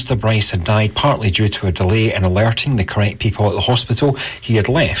that Mr Bryce had died partly due to a delay in alerting the correct people at the hospital he had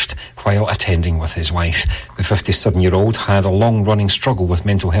left while attending with his wife. The 57-year-old had a long-running struggle with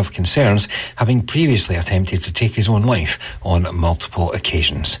mental health concerns, having previously attempted to take his own life on multiple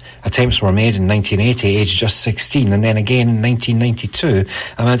occasions. Attempts were made in 1980, aged just 16, and then again in 1992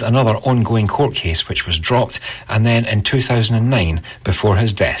 amid another ongoing court case which was dropped, and then in 2009 before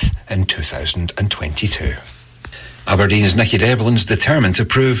his death in 2022. Aberdeen's Nicky Devlin's determined to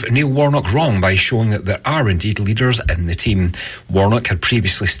prove Neil Warnock wrong by showing that there are indeed leaders in the team. Warnock had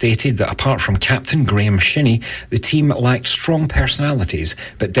previously stated that apart from captain Graham Shinney, the team lacked strong personalities,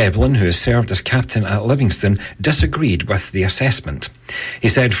 but Devlin, who has served as captain at Livingston, disagreed with the assessment. He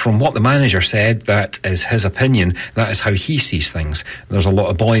said, from what the manager said, that is his opinion, that is how he sees things. There's a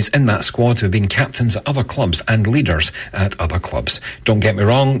lot of boys in that squad who have been captains at other clubs and leaders at other clubs. Don't get me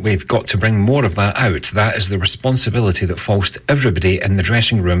wrong, we've got to bring more of that out. That is the responsibility responsibility that falls to everybody in the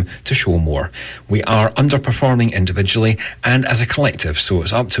dressing room to show more. We are underperforming individually and as a collective, so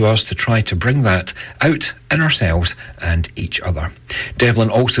it's up to us to try to bring that out in ourselves and each other. Devlin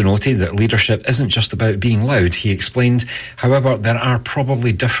also noted that leadership isn't just about being loud. He explained, however, there are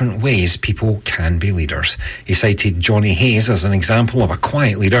probably different ways people can be leaders. He cited Johnny Hayes as an example of a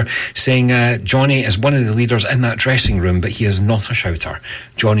quiet leader, saying Johnny is one of the leaders in that dressing room, but he is not a shouter.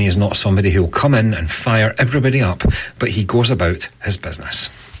 Johnny is not somebody who will come in and fire everybody up, but he goes about his business.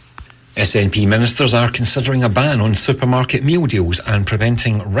 SNP ministers are considering a ban on supermarket meal deals and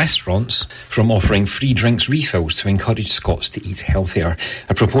preventing restaurants from offering free drinks refills to encourage Scots to eat healthier.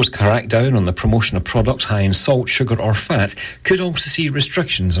 A proposed crackdown on the promotion of products high in salt, sugar or fat could also see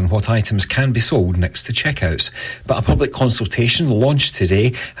restrictions on what items can be sold next to checkouts. But a public consultation launched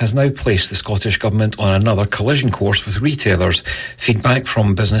today has now placed the Scottish Government on another collision course with retailers. Feedback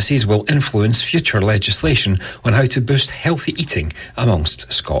from businesses will influence future legislation on how to boost healthy eating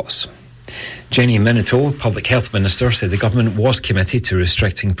amongst Scots. Jenny Minito, Public Health Minister, said the government was committed to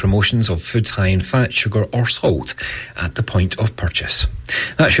restricting promotions of foods high in fat, sugar or salt at the point of purchase.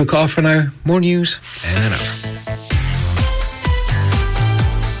 That should cut off for now. More news in an hour.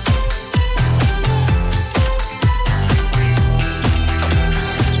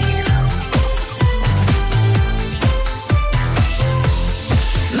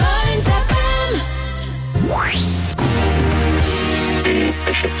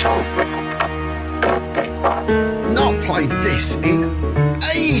 Not played this in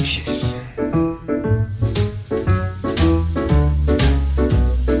ages.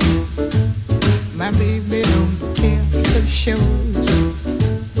 My baby don't care for shows.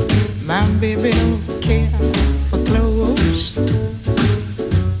 My baby don't care for clothes.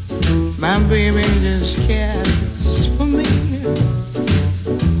 My baby just cares for me.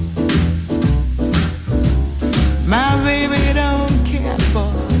 My baby don't care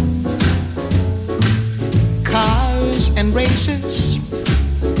for cars and races.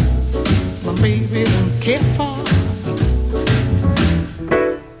 My baby don't care for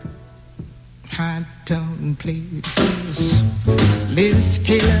high-tone places. Liz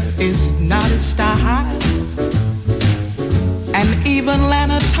Taylor is not a star, and even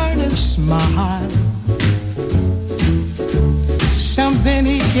Lana Turner's smile, something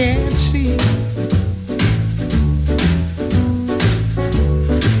he can't see.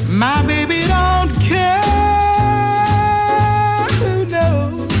 My baby don't care, who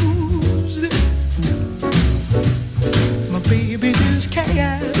knows? My baby just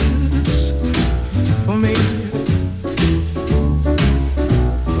cares for me.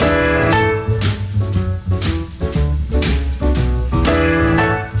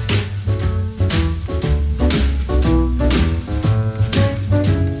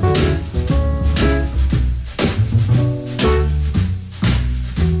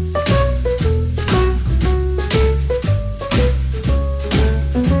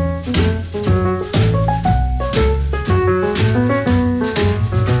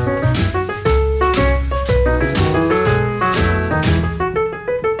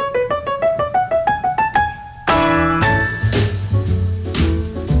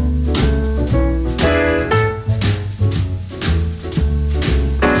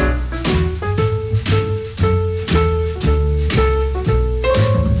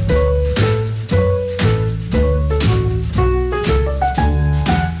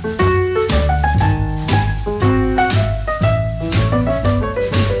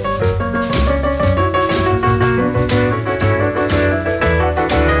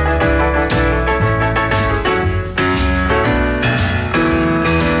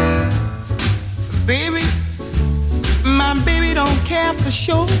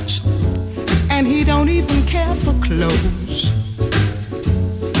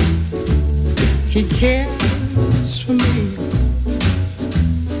 He cares for me.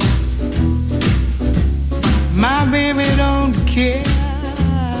 My baby don't care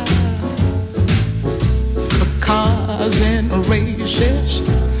for cars and races.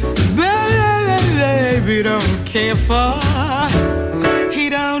 Baby don't care for. He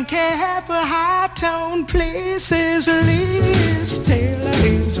don't care for high-tone places. Liz Taylor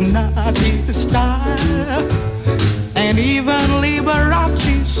is not his style, and even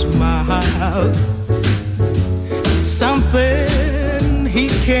Liberace smile. Something he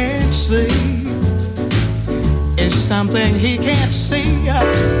can't see is something he can't see.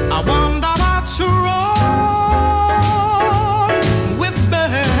 I wonder what's wrong with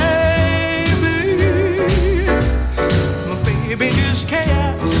baby. My baby just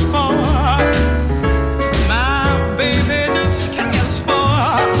cares for. My baby just cares for.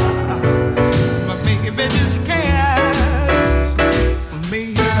 My baby just cares.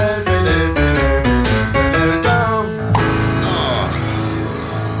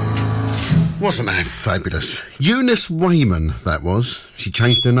 Wasn't that fabulous? Eunice Wayman, that was. She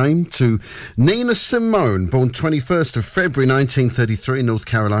changed her name to Nina Simone, born 21st of February 1933 in North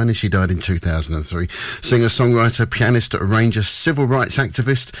Carolina. She died in 2003. Singer, songwriter, pianist, arranger, civil rights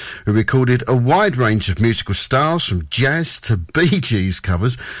activist who recorded a wide range of musical styles from jazz to Bee Gees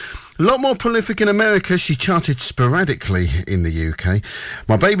covers. A lot more prolific in America, she charted sporadically in the UK.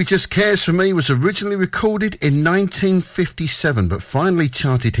 My Baby Just Cares For Me was originally recorded in 1957, but finally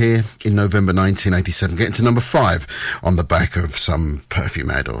charted here in November 1987, getting to number 5 on the back of some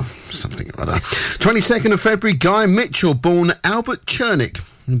perfume ad or something or other. 22nd of February, Guy Mitchell, born Albert Chernick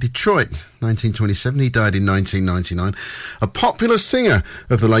in Detroit, 1927. He died in 1999. A popular singer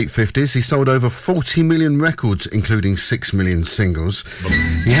of the late 50s. He sold over 40 million records, including 6 million singles.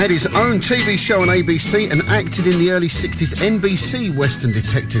 He had his own TV show on ABC and acted in the early 60s NBC Western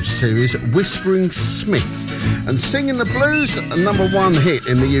detective series Whispering Smith. And Singing the Blues, a #1 hit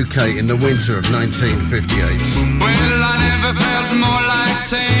in the UK in the winter of 1958. Well, I never felt more like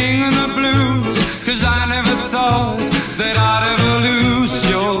singing the blues, 'cause I never thought that I'd ever lose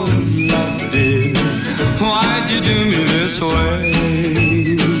your love, dear. Why'd you do me this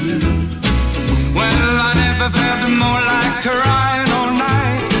way? Well, I never felt more like crying all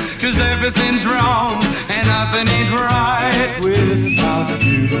night, 'cause everything's wrong and nothing ain't right without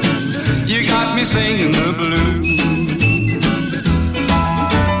you. You got me singing the blues.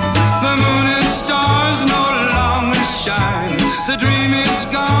 The moon and stars no longer shine. The dream is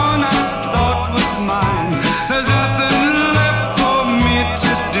gone, I thought was mine. There's nothing left for me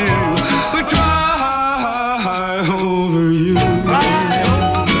to do but cry over you.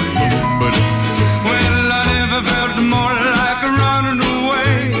 But, well, I never felt more like running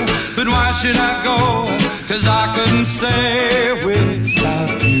away. But why should I go? 'Cause I couldn't stay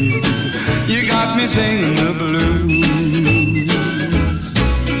without you. You got me singing the blues.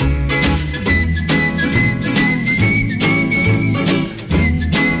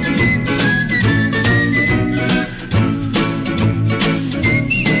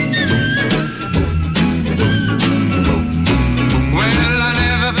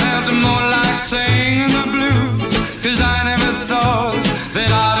 Singing the blues, 'cause I never thought that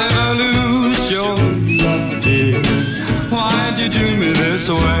I'd ever lose your love, dear. Why'd you do me this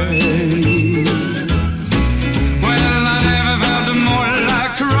way? Well, I never felt more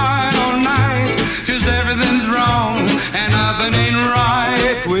like crying all night, 'cause everything's wrong and nothing ain't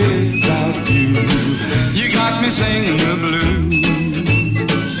right without you. You got me singing the blues.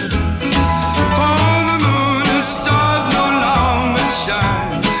 Oh, the moon and stars no longer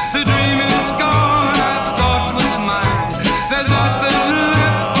shine. The dream is gone, I thought was mine. There's nothing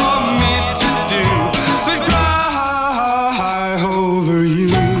left for me to do but cry over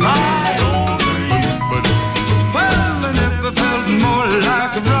you. Cry over you. But, well, I never felt more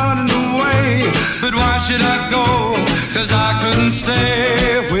like running away. But why should I go? 'Cause I couldn't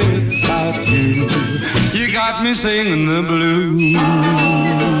stay without you. You got me singing the blues.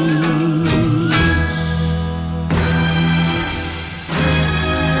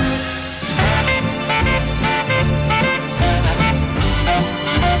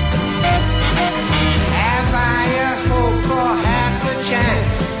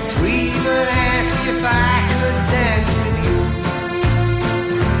 If I could dance with you,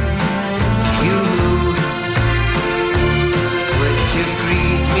 would you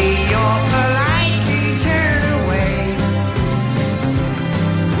greet me or politely turn away?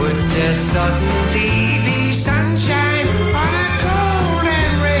 Would there suddenly be sunshine on a cold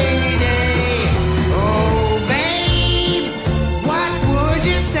and rainy day? Oh, babe, what would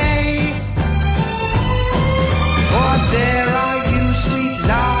you say? For there are you, sweet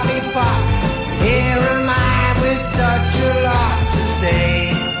lollipop. Here am I with such a lot to say.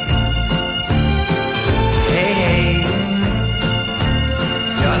 Hey, hey,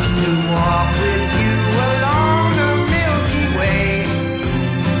 just to walk with you along the Milky Way,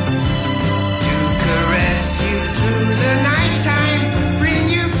 to caress you through the nighttime, bring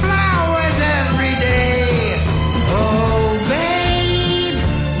you flowers every day. Oh, babe,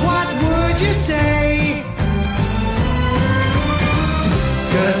 what would you say?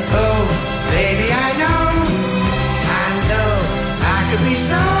 'Cause, oh, baby, I know I could be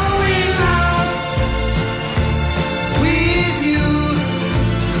so in love with you.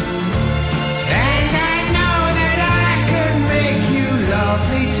 And I know that I could make you love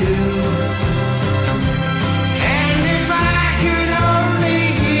me too. And if I could only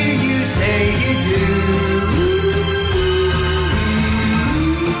hear you say you do.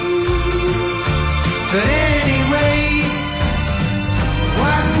 But anyway,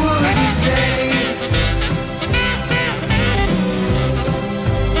 what would you say?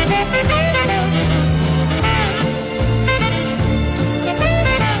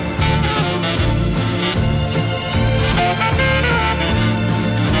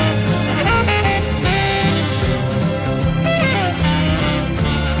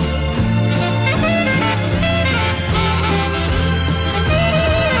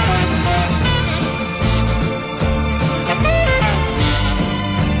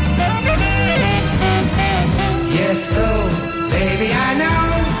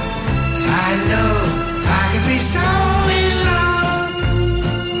 I know I could be so in love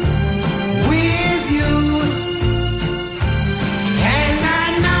with you, and I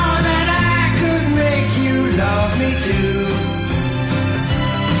know that I could make you love me too.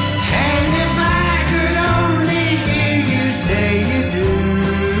 And if I could only hear you say you do.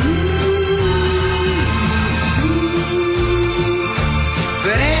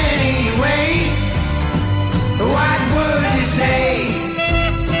 But anyway, what would you say?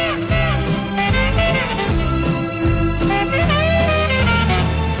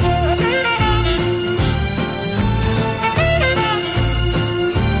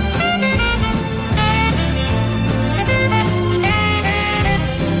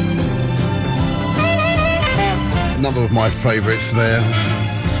 Another of my favourites there.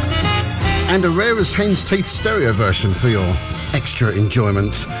 And a rare as hen's teeth stereo version for your extra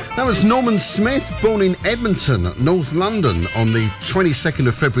enjoyment. That was Norman Smith, born in Edmonton, North London, on the 22nd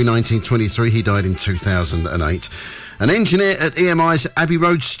of February 1923. He died in 2008. An engineer at EMI's Abbey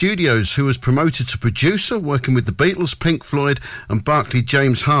Road Studios who was promoted to producer, working with the Beatles, Pink Floyd and Barclay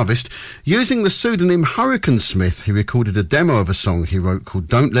James Harvest. Using the pseudonym Hurricane Smith, he recorded a demo of a song he wrote called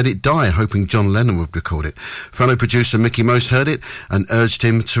Don't Let It Die, hoping John Lennon would record it. Fellow producer Mickey Most heard it and urged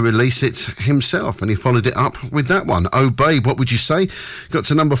him to release it himself, and he followed it up with that one, Oh Babe, What Would You Say? Got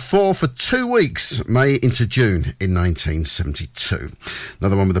to number 4 for 2 weeks, May into June in 1972.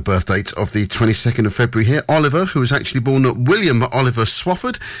 Another one with the birth date of the 22nd of February here, Oliver, who was actually born at William Oliver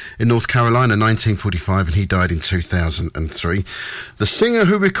Swafford in North Carolina, 1945, and he died in 2003. The singer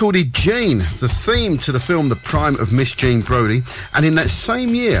who recorded Jean, the theme to the film The Prime of Miss Jean Brodie, and in that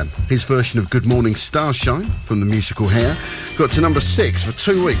same year, his version of Good Morning Starshine from the musical Hair, got to number 6 for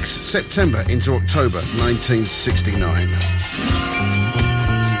 2 weeks, September into October 1969.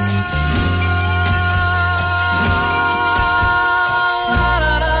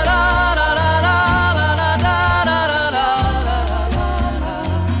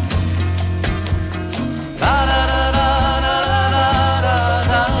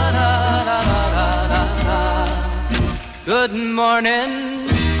 Good morning,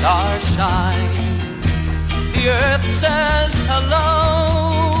 starshine. The earth says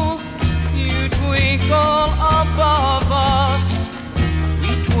hello. You twinkle above us,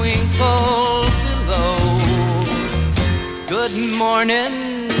 we twinkle below. Good morning,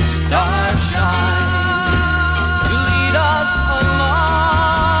 starshine. You lead us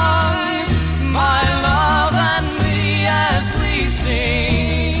along, my love and me, as we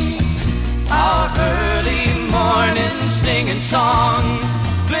sing our early morning singing song.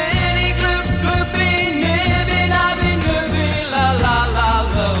 Glitty gloop gloopy, nibby nabby nooby, la la la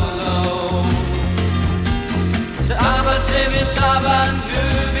lo lo. Saba sibby saba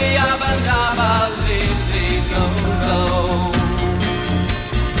nooby abba naba lily lo lo.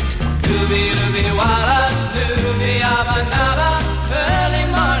 Dooby dooby walla dooby abba naba, early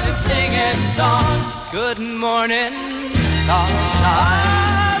morning singing song. Good morning, starshine.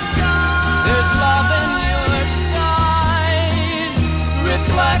 There's love in your skies,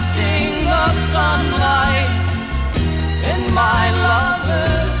 reflecting the sunlight in my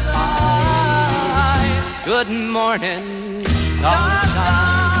lover's eyes. Good morning,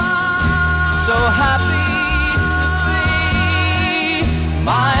 sunshine. So happy to be,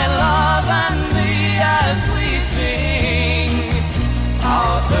 my love and me, as we sing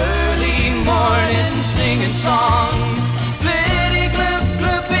our early morning singing song. Glitty gloop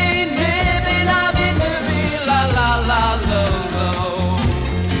gloopy, nibby nabby nooby, la la la lo lo.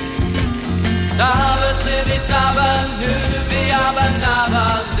 Saba sibby saba nooby abba naba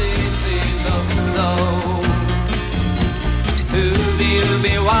lily lo lo. Ooby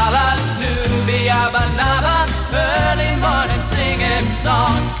ooby walla nooby abba naba, early morning singing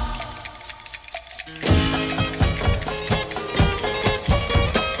song.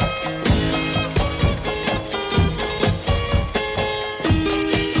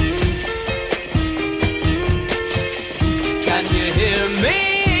 Can you hear me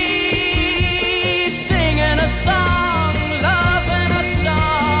singing a song, loving a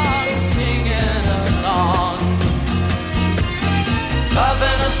song, singing a song,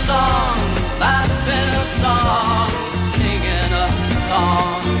 loving a song, laughing a song, singing a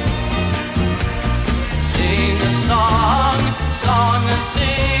song?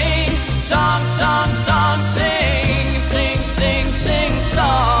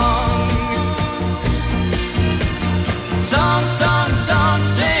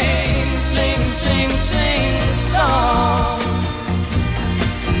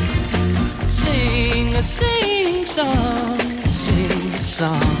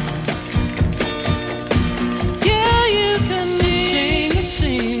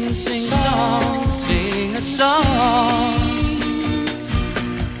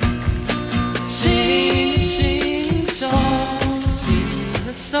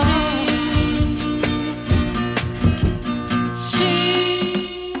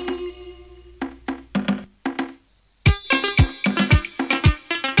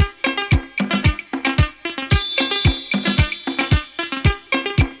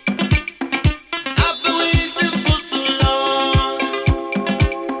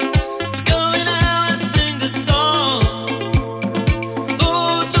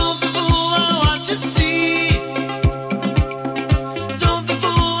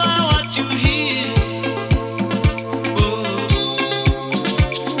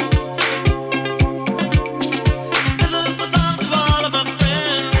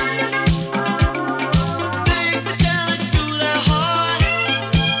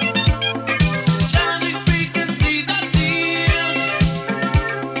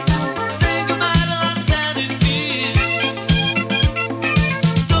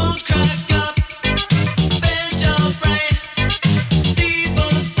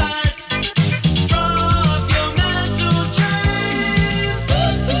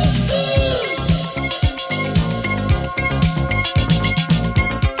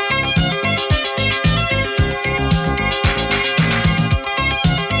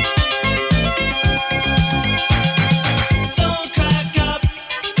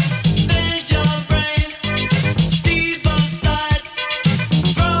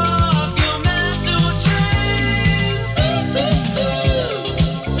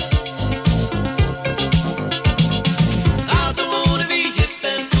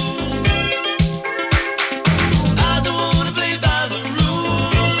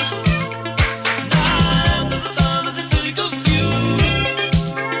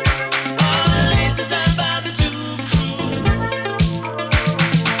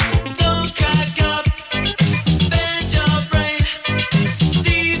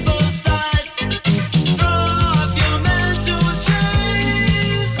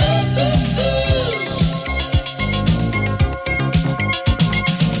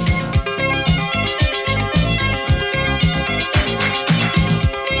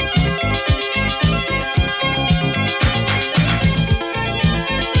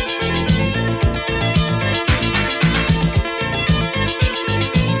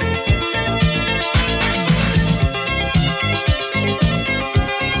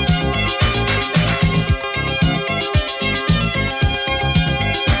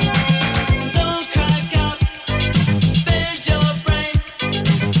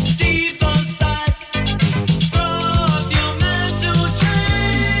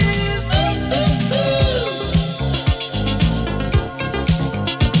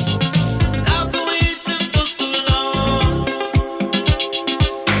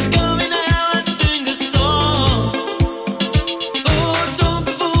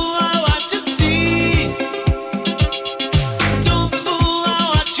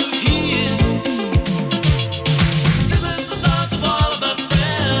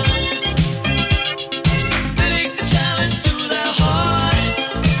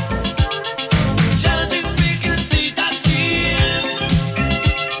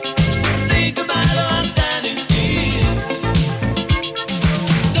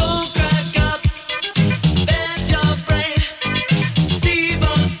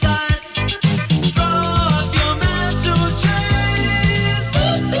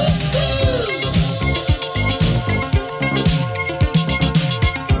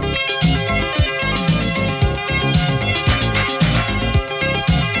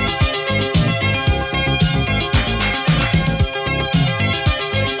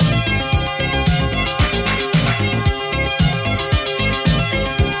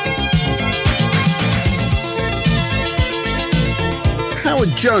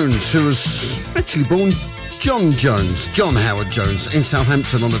 Howard Jones, who was actually born John Jones, John Howard Jones, in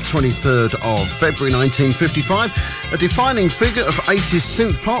Southampton on the 23rd of February 1955, a defining figure of 80s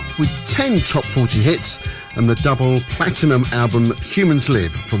synth pop with 10 top 40 hits and the double platinum album Humans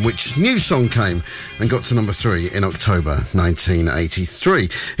Live, from which New Song came and got to number 3 in October 1983.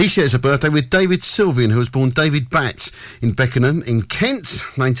 He shares a birthday with David Sylvian, who was born David Batt in Beckenham in Kent,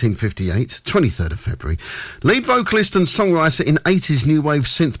 1958, 23rd of February. Lead vocalist and songwriter in 80s new wave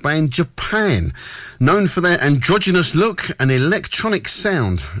synth band Japan, known for their androgynous look and electronic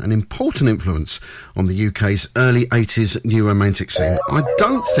sound, an important influence on the UK's early 80s new romantic scene. I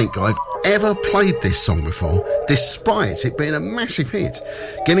don't think I've ever played this song before, despite it being a massive hit.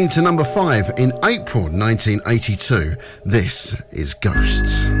 Getting to number 5 in April 1982, this is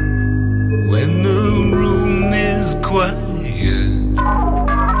Ghosts. When the room is quiet,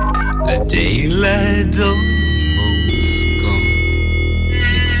 the daylight almost gone,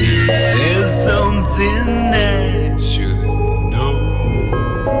 it seems there's something I should know.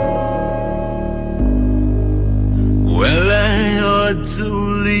 Well, I ought to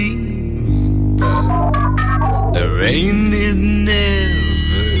leave, but the rain it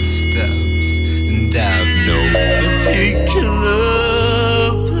never stops, and I've no particular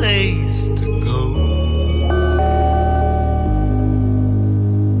place to go.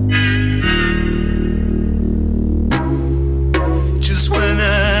 Just when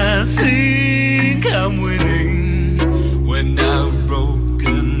I think I'm winning, when I've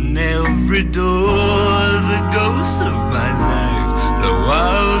broken every door, the ghosts of my life blow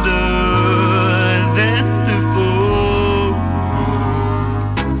wilder than before.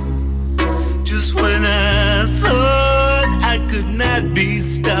 Just when I thought I could not be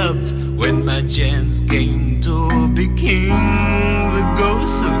stopped, when my chance came to be king, the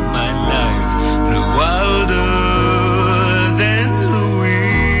ghosts of my life blew wilder than the wind.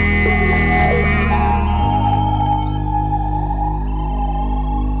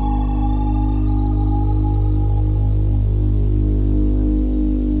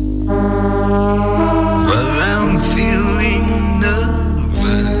 Well, I'm feeling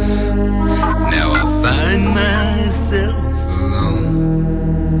nervous. Now I find myself alone.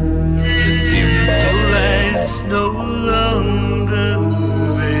 The simple life's no longer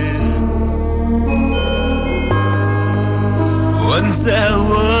there. Once I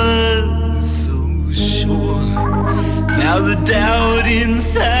was so sure, now the doubt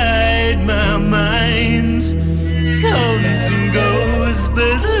inside my mind comes and goes,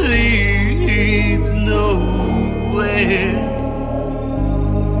 but leads nowhere.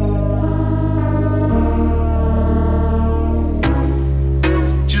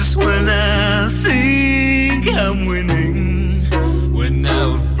 Just when I think I'm winning, when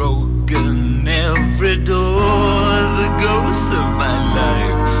I've broken every door, the ghosts of my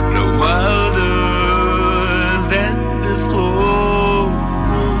life blow wilder than before.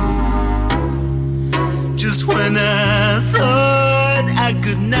 Just when I thought I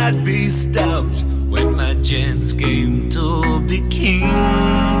could not be stopped, when my chance came to be king,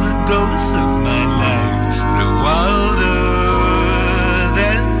 the ghosts of my life blew wilder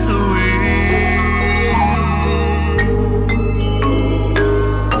than the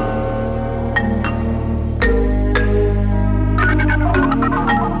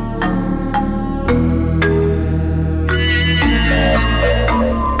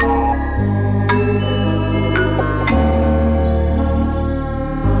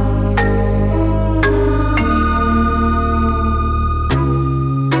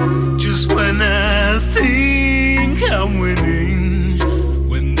Just when I think I'm winning,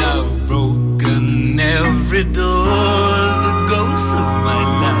 when I've broken every door, the ghosts of my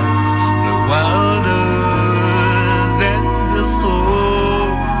life blow wilder than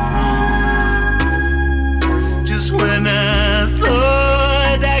before. Just when I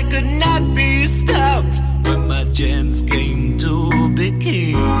thought I could not be stopped, when my chance came to be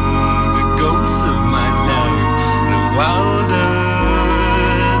king, the ghosts of my life blew wilder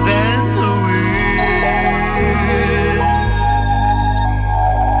than the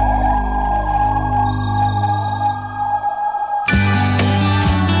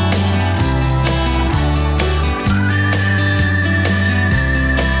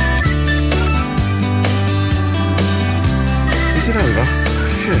Is it over?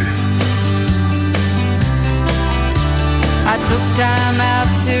 Phew. I took time out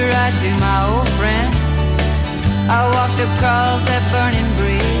to write to my old friend. I walked across that burning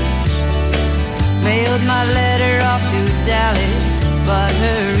bridge, mailed my letter off to Dallas, but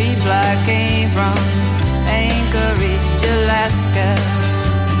her reply came from Anchorage, Alaska.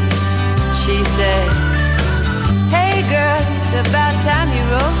 She said, "Hey girl, It's about time you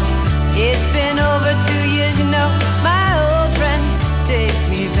wrote. It's been over 2 years, you know, my old friend. Take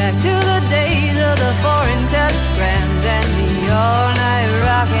me back to the days of the foreign telegrams and the all-night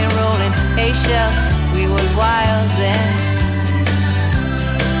rock and rollin'. Hey, Shell, we was wild then.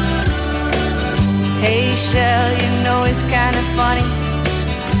 Hey, Shell, you know it's kind of funny.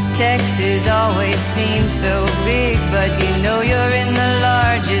 Texas always seems so big, but you know you're in the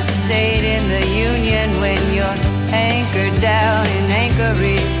largest state in the union when you're anchored down in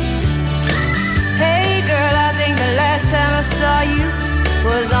Anchorage. Hey girl, I think the last time I saw you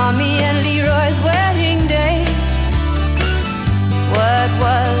was on me and Leroy's wedding day. What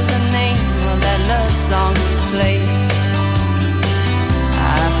was the name of that love song you played?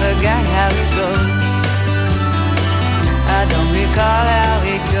 I forgot how it goes. I don't recall how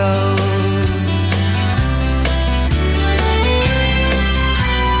it goes.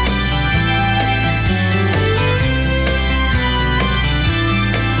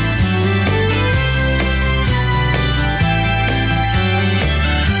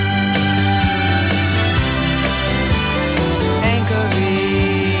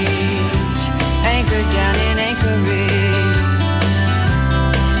 Down in Anchorage,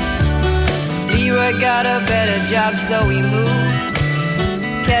 Leroy got a better job, so he moved.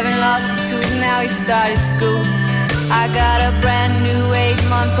 Kevin lost a tooth, now he started school. I got a brand new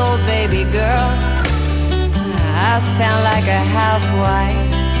 8-month-old baby girl. I sound like a housewife.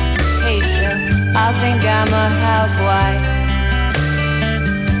 Hey, sir, I think I'm a housewife.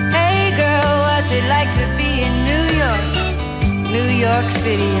 Hey, girl, what's it like to be in New York? New York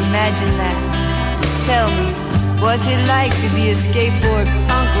City, imagine that. Tell me, what's it like to be a skateboard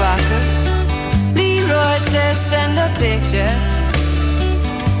punk rocker? Leroy says send a picture.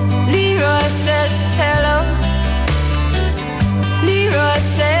 Leroy says hello. Leroy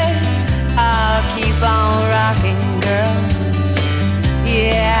says I'll keep on rocking, girl.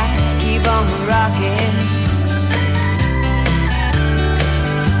 Yeah, keep on rocking.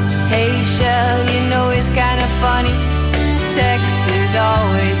 Hey, Shell, you know it's kind of funny. Texas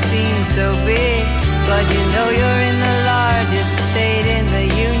always seems so big, but you know you're in the largest state in the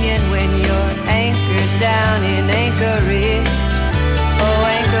union when you're anchored down in Anchorage. Oh,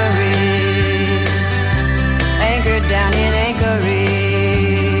 Anchorage. Anchored down in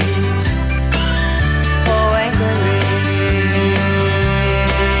Anchorage. Oh, Anchorage.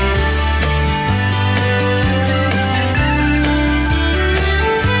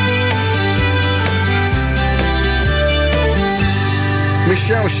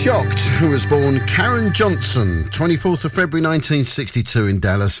 Michelle Shocked, who was born Karen Johnson, 24th of February 1962 in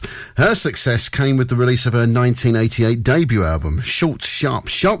Dallas. Her success came with the release of her 1988 debut album, Short, Sharp,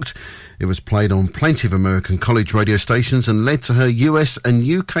 Shocked. It was played on plenty of American college radio stations and led to her US and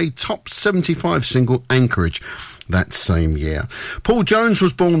UK top 75 single Anchorage that same year. Paul Jones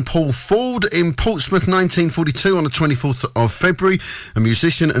was born Paul Ford in Portsmouth 1942 on the 24th of February, a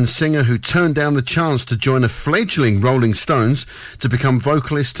musician and singer who turned down the chance to join a fledgling Rolling Stones to become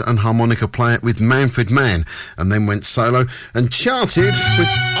vocalist and harmonica player with Manfred Mann, and then went solo and charted with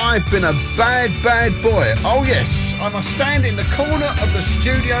I've Been a Bad, Bad Boy. Oh yes, I must stand in the corner of the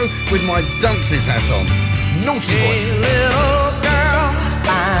studio with my dunce's hat on. Naughty boy. Hey little girl,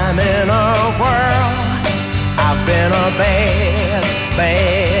 I'm in a whirl. I've been a bad,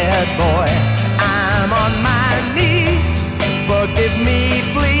 bad boy. I'm on my knees. Forgive me,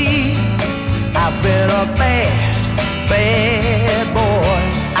 please. I've been a bad, bad boy.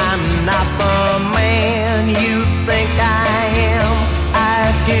 I'm not the man you think I am.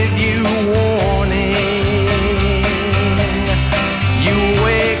 I give you warning. You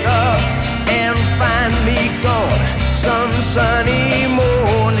wake up and find me gone some sunny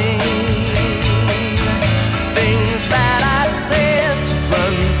morning.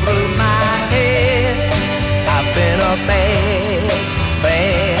 Bad,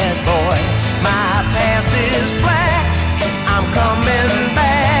 bad boy. My past is black. I'm coming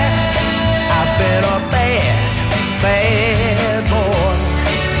back. I've been a bad, bad boy.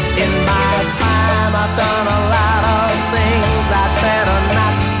 In my time, I've done a lot of things I'd better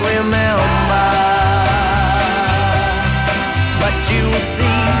not remember. But you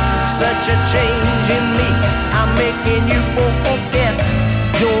see, such a change in me. I'm making you forget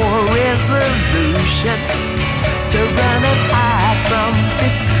your resolution to run and hide from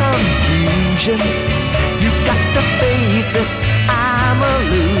this confusion. You got to face it, I'm a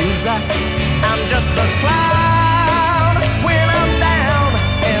loser. I'm just a cloud when I'm down,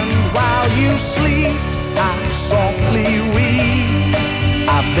 and while you sleep, I softly weep.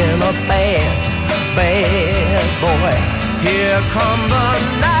 I've been a bad, bad boy. Here come the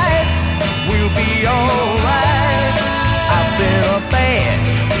night, we'll be alright. I've been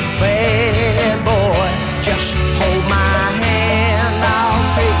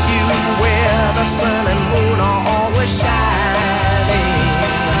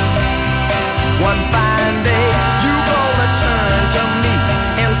one fine day you gonna turn to me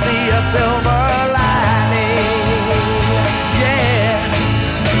and see a silver lining. Yeah,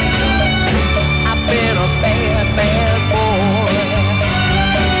 I've been a bad, bad boy.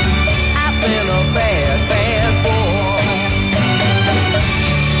 I've been a bad, bad boy.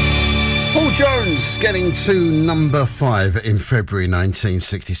 Paul Jones getting to number 5 in February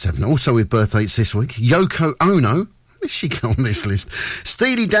 1967. Also with birth dates this week, Yoko Ono. Where's she on this list?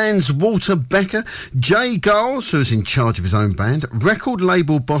 Steely Dan's Walter Becker, Jay Giles, who's in charge of his own band, record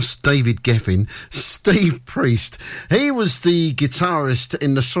label boss David Geffen, Steve Priest. He was the guitarist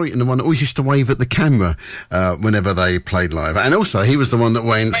in The Sweet and the one that always used to wave at the camera whenever they played live. And also, he was the one that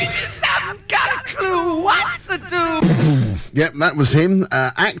went... Got a clue what to do. Yep, that was him.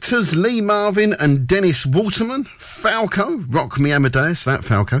 Actors Lee Marvin and Dennis Waterman. Falco, Rock Me Amadeus, that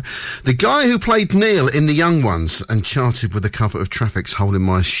Falco. The guy who played Neil in The Young Ones and charted with the cover of Traffic's Hole in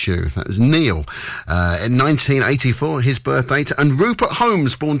My Shoe. That was Neil. In 1984, his birth date. And Rupert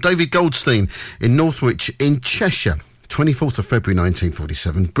Holmes, born David Goldstein in Northwich in Cheshire. 24th of February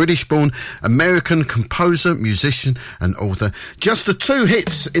 1947, British-born American composer, musician and author. Just the 2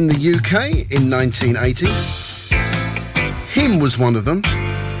 hits in the UK in 1980. Him was one of them,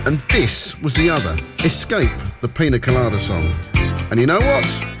 and this was the other. Escape, the Pina Colada song. And you know what?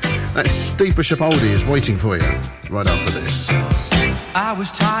 That Steve Bishop oldie is waiting for you right after this. I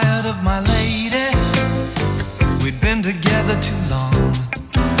was tired of my lady. We'd been together too long.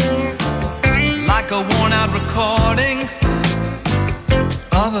 Like a worn-out recording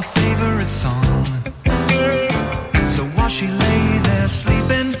of a favorite song. So while she lay there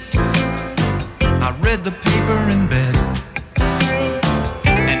sleeping, I read the paper in bed.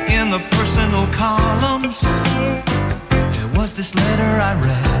 And in the personal columns, there was this letter I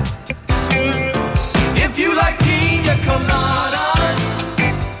read. If you like pina coladas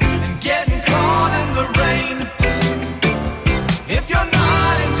and getting caught in the rain, if you're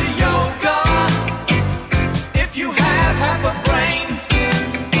not into yoga, if you have half a brain,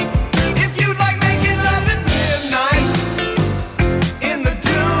 if you like making love at midnight in the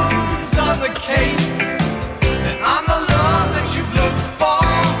dunes on the Cape, then I'm the love that you've looked for.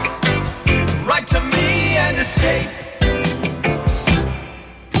 Write to me and escape.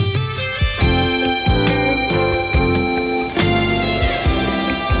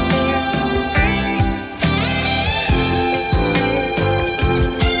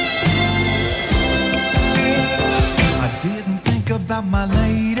 About my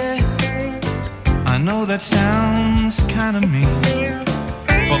lady, I know that sounds kind of mean,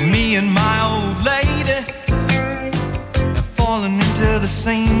 but me and my old lady have fallen into the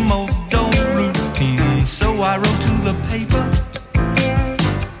same old routine. So I wrote to the paper,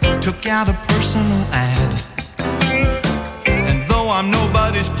 took out a personal ad, and though I'm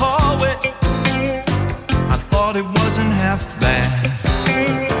nobody's poet, I thought it wasn't half bad.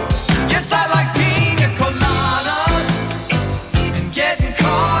 Yes, I like pina coladas, getting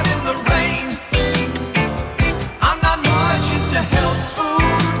caught in the rain. I'm not much into health food,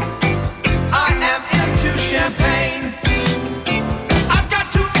 I am into champagne. I've got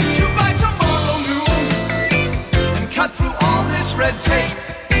to meet you by tomorrow noon and cut through all this red tape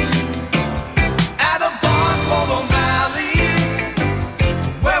at a bar called O'Malley's,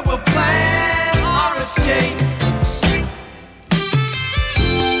 where we'll plan our escape.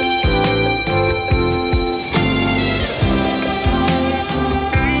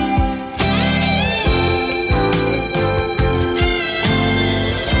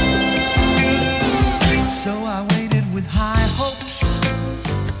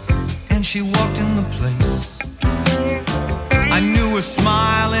 She walked in the place. I knew her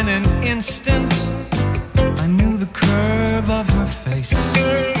smile in an instant. I knew the curve of her face.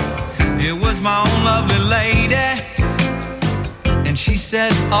 It was my own lovely lady. And she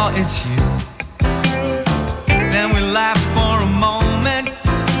said, oh, it's you. Then we laughed for a moment,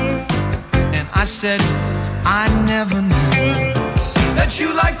 and I said, I never knew that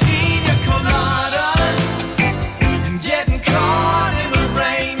you like pina coladas and getting caught in the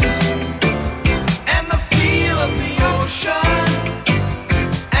rain.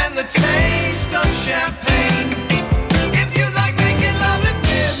 And the taste of champagne. If you like making love at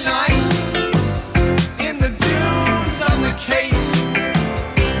midnight in the dunes on the Cape,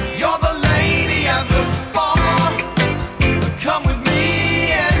 you're the lady I've looked for. Come with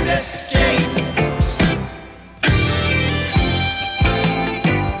me and escape.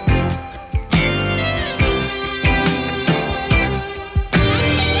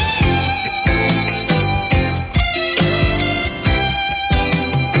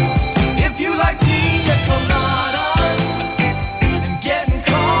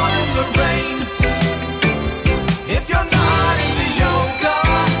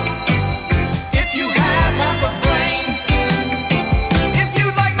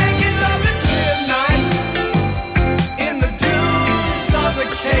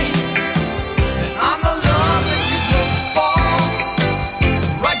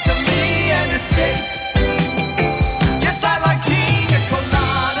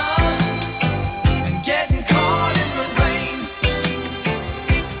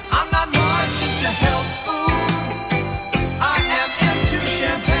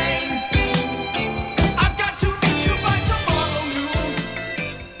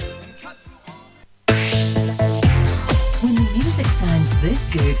 this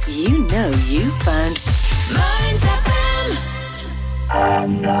good, you know you found Mearns FM.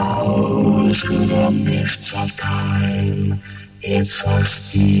 And now, through the mists of time, it's for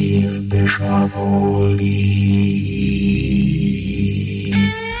Steve Bishop O'Lee.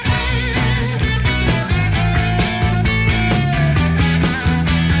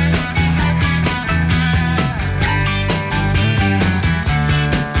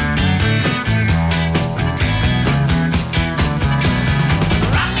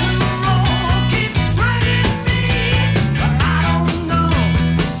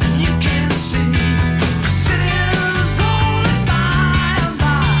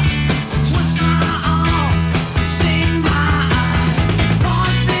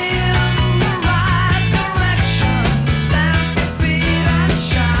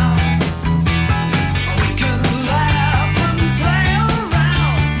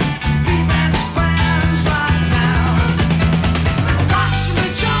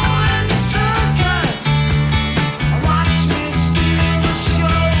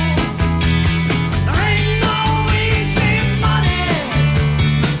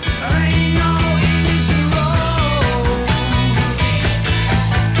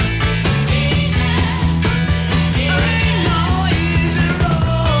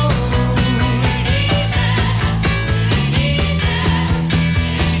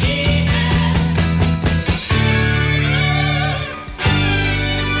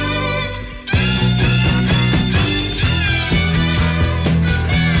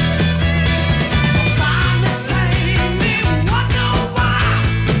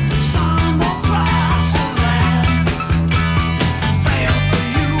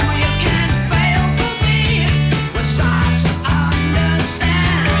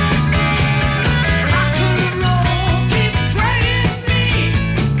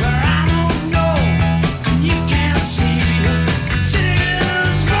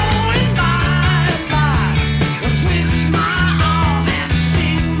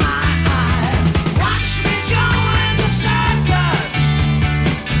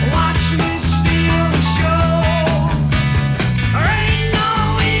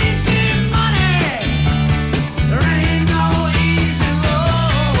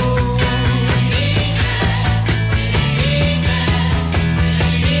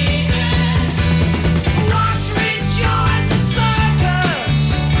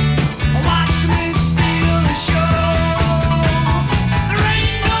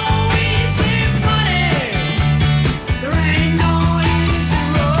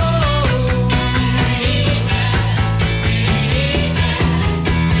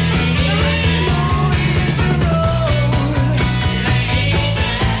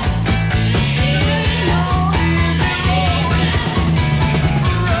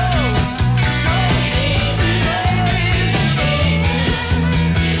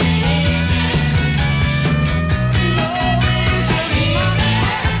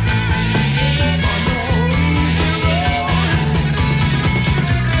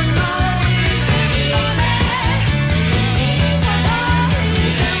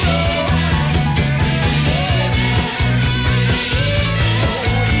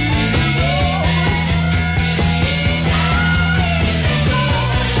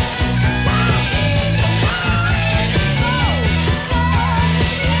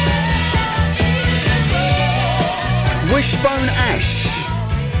 Wishbone Ash.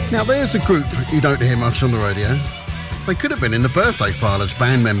 Now there's a group you don't hear much on the radio. They could have been in the birthday file as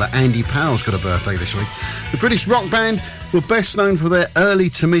band member Andy Powell's got a birthday this week. The British rock band were best known for their early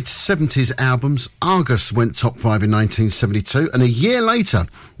to mid-70s albums. Argus went top 5 in 1972, and a year later,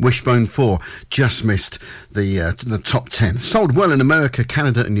 Wishbone 4 just missed the top 10. Sold well in America,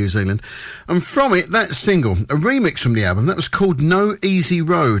 Canada and New Zealand. And from it, that single, a remix from the album, that was called No Easy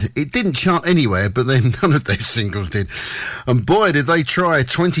Road. It didn't chart anywhere, but then none of their singles did. And boy, did they try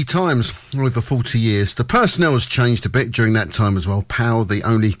 20 times over 40 years. The personnel has changed a bit during that time as well. Powell, the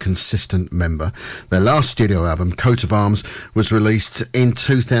only consistent member. Their last studio album, Coat of Arms, was released in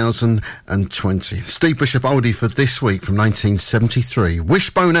 2020. Steve Bishop oldie for this week from 1973.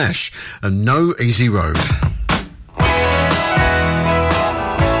 Wishbone Ash and No Easy Road.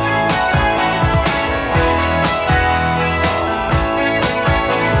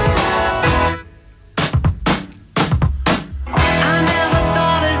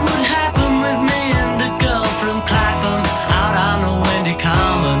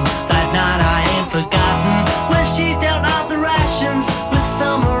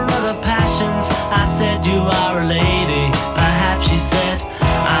 You are a lady, perhaps she said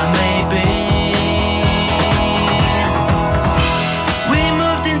I may be.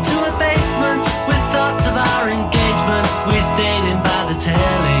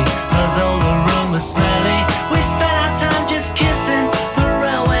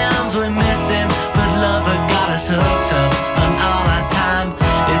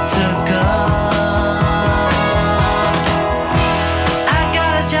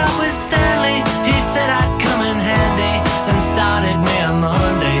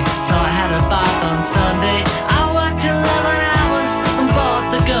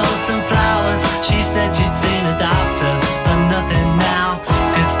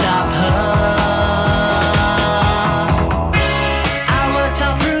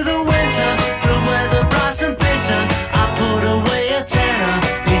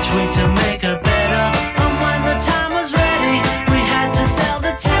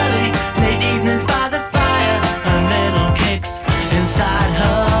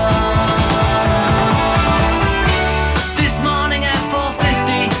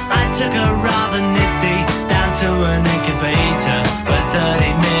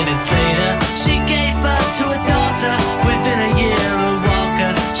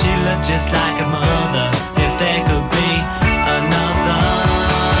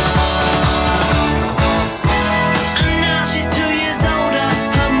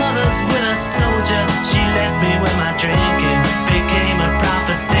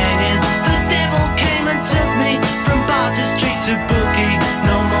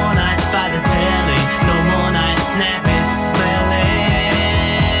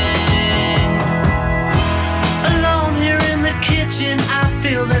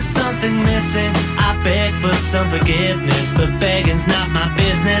 for some forgiveness, but begging's not my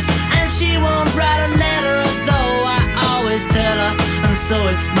business. And she won't write a letter, although I always tell her. And so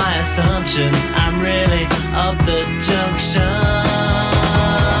it's my assumption I'm really up the junction.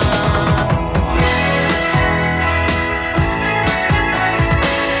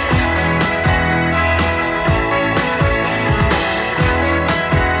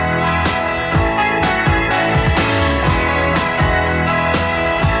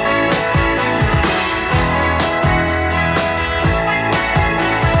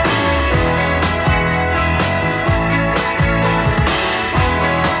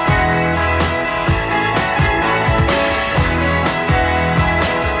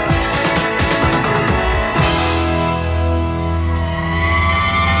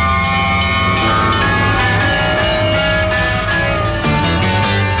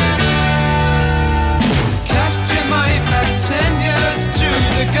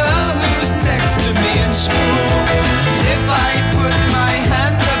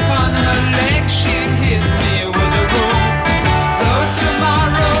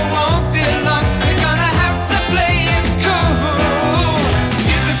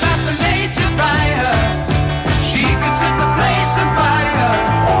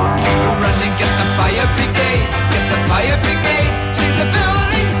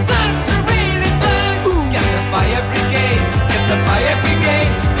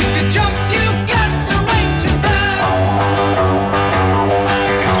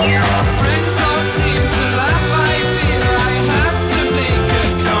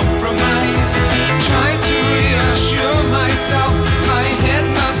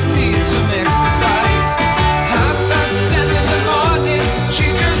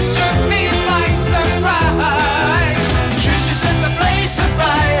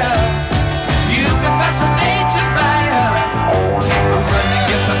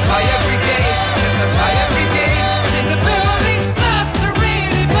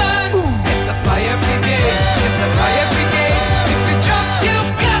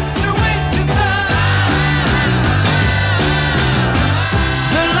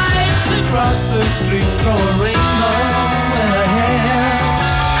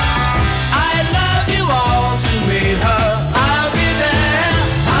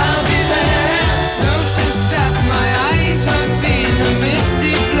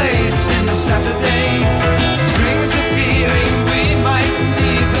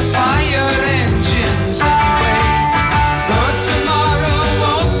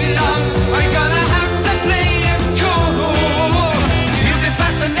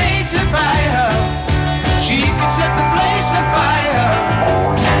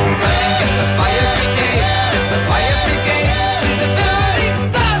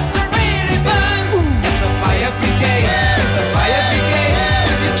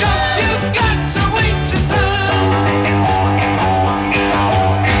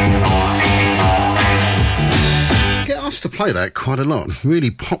 Play that quite a lot. Really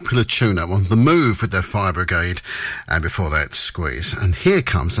popular tune, that one. The Move with their Fire Brigade, and before that, Squeeze. And here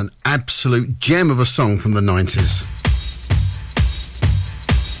comes an absolute gem of a song from the 90s.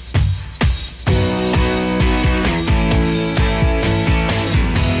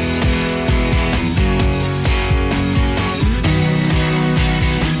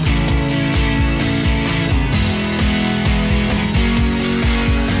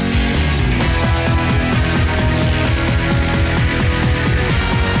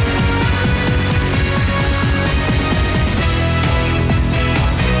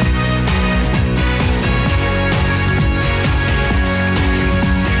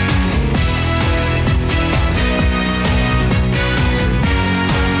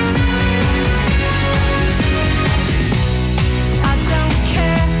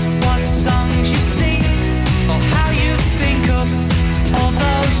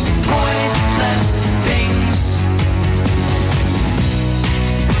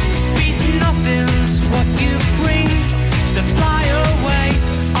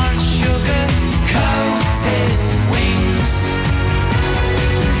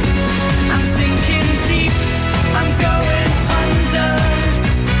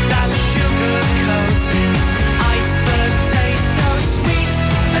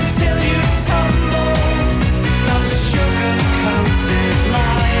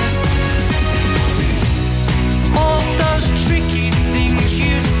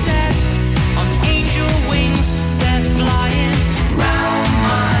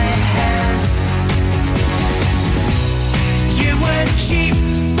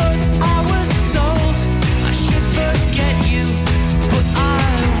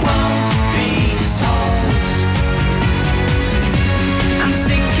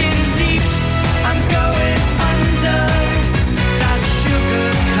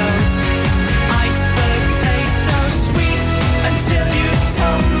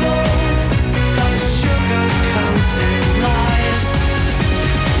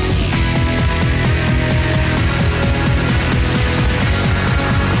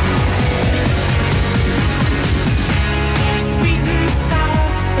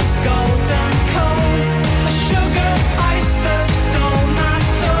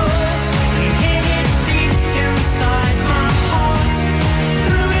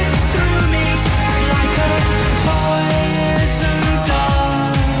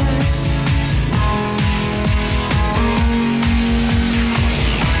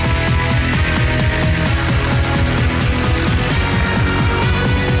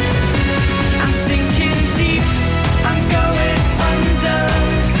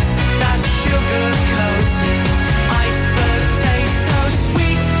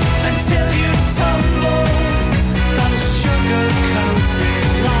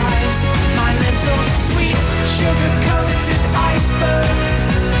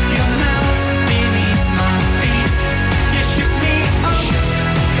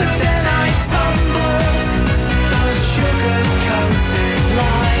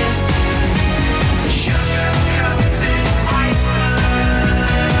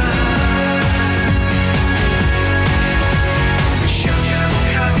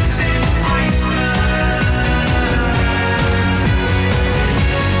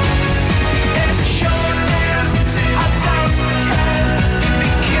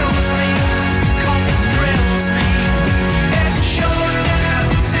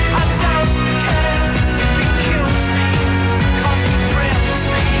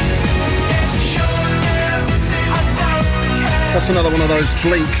 Another one of those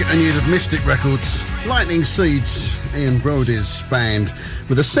Blink and you'd have missed it records. Lightning Seeds, Ian Brody's band,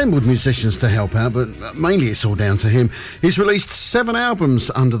 with assembled musicians to help out, but mainly it's all down to him. He's released 7 albums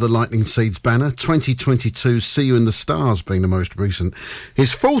under the Lightning Seeds banner, 2022 See You in the Stars being the most recent.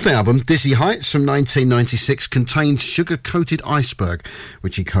 His 4th album, Dizzy Heights from 1996, contained Sugar Coated Iceberg,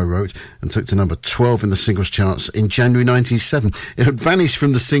 which he co-wrote and took to number 12 in the singles charts in January 1997. It had vanished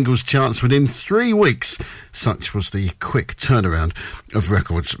from the singles charts within 3 weeks. Such was the quick turnaround of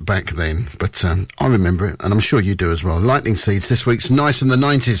records back then. But I remember it, and I'm sure you do as well. Lightning Seeds, this week's Nice from the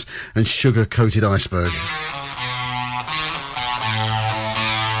 90s and Sugar Coated Iceberg.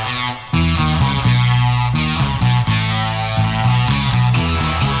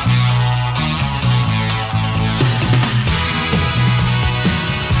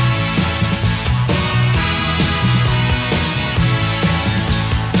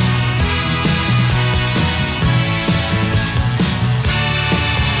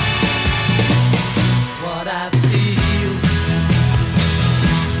 What I feel,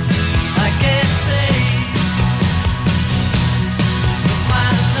 I can't say.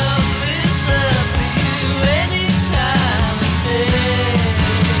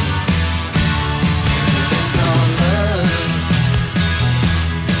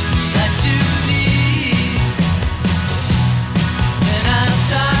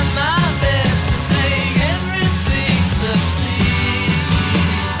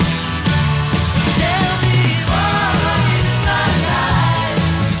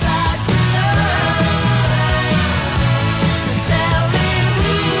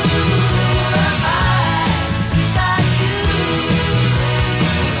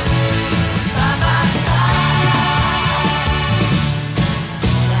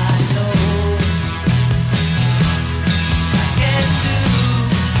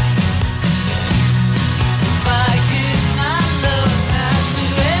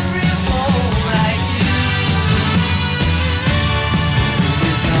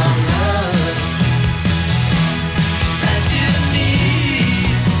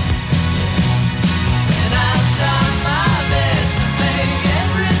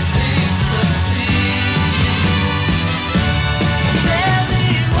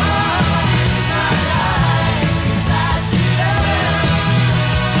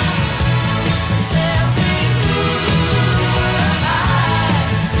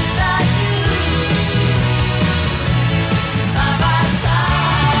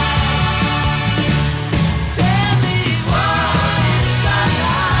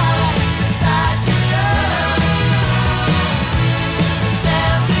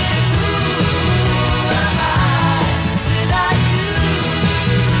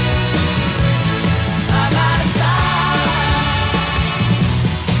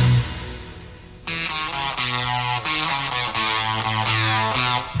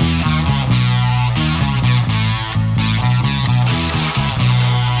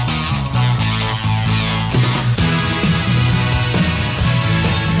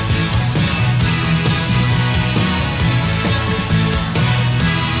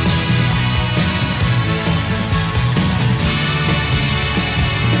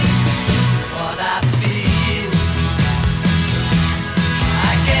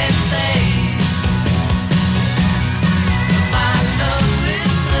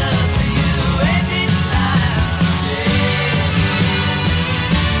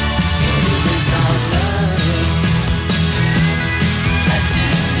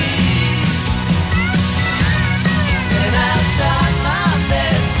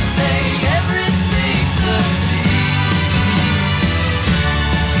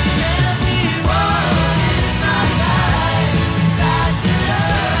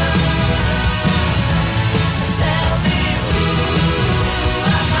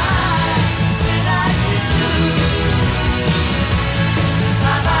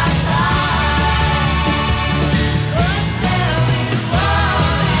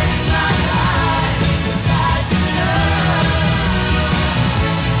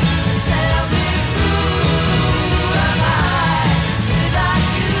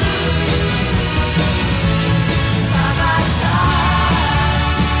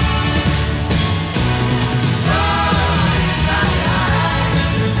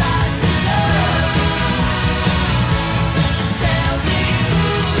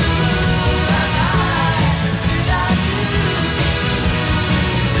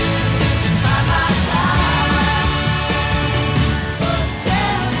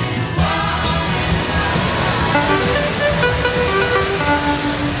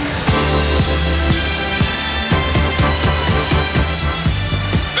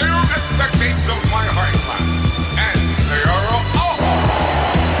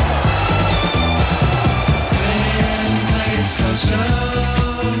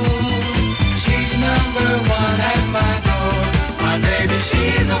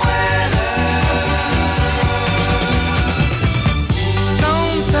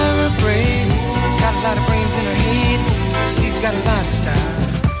 got a lot of style.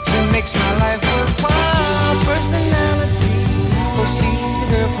 She makes my life worthwhile. Personality, oh, she's the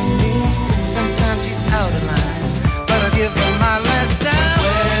girl for me. Sometimes she's out of line, but I'll give her my last dime.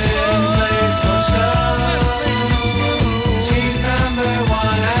 When place for show, she's number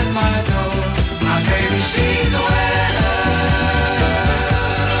one at my door. My baby, she's a winner.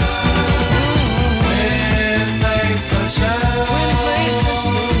 When place for show,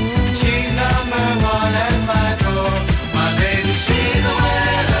 she's number one at my door. My baby, she's a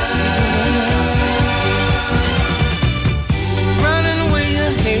winner. Running way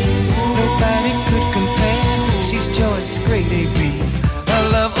ahead, nobody could compare. She's Joyce, great AB. Her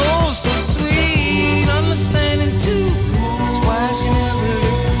love, oh, so sweet. Understanding too. That's why she never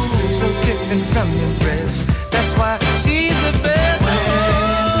loses. So different from the rest. That's why she's the best. When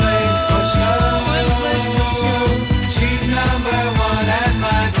place for show, when place for show, she's number one at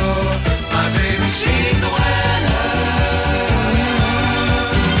my door. My baby, she's the winner.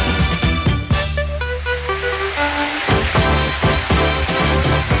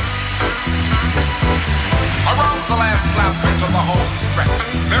 Around the last lap of the home stretch,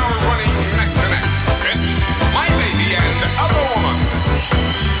 they're running neck to neck. It's my baby and other woman.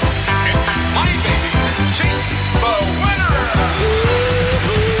 It's my baby, she's the winner.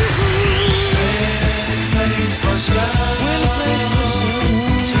 Place for show, when place for show,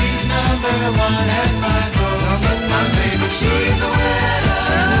 she's number one at my door. My baby, she's the winner.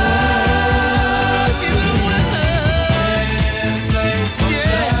 She's the winner. Place for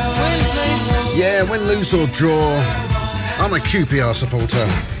show, when place for show. Yeah, win, lose or draw. I'm a QPR supporter.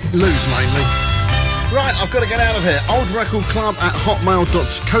 Lose mainly. Right, I've got to get out of here.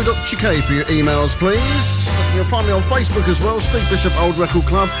 oldrecordclub@hotmail.co.uk for your emails, please. You'll find me on Facebook as well, Steve Bishop Old Record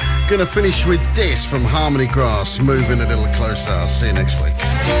Club. Gonna finish with this from Harmony Grass, moving a little closer. I'll see you next week.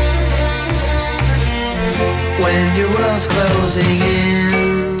 When your world's closing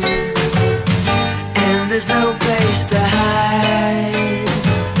in and there's no place to hide,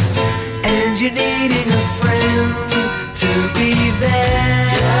 and you're needing a friend to be there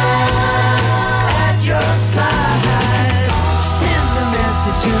at your side, send a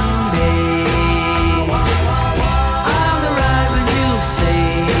message to me. I'll arrive and you'll see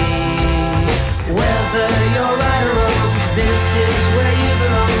whether you're right or wrong. This is where you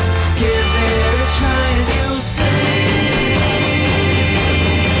belong. Give it a try and you'll see.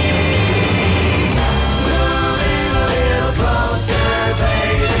 Moving a little closer,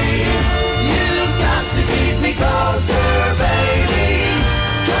 baby. You've got to keep me closer, baby.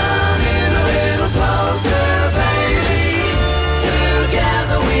 Come in a little closer, baby.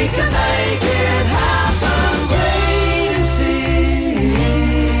 Together we can make it happen. Wait and see.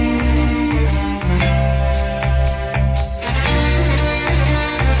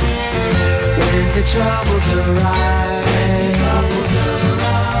 When the troubles arise,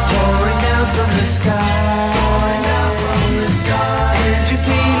 pouring down from the sky, and your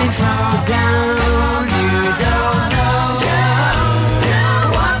feelings slow down, you don't know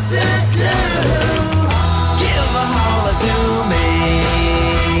what to do. Give a holler to me.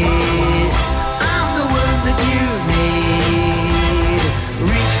 I'm the one that you need.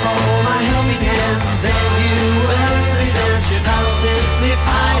 Reach for my helping hand, then you will understand. I'll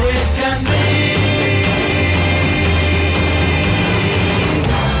simplify it can be.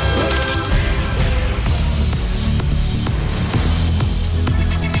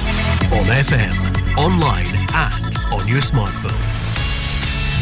 On FM, online and on your smartphone.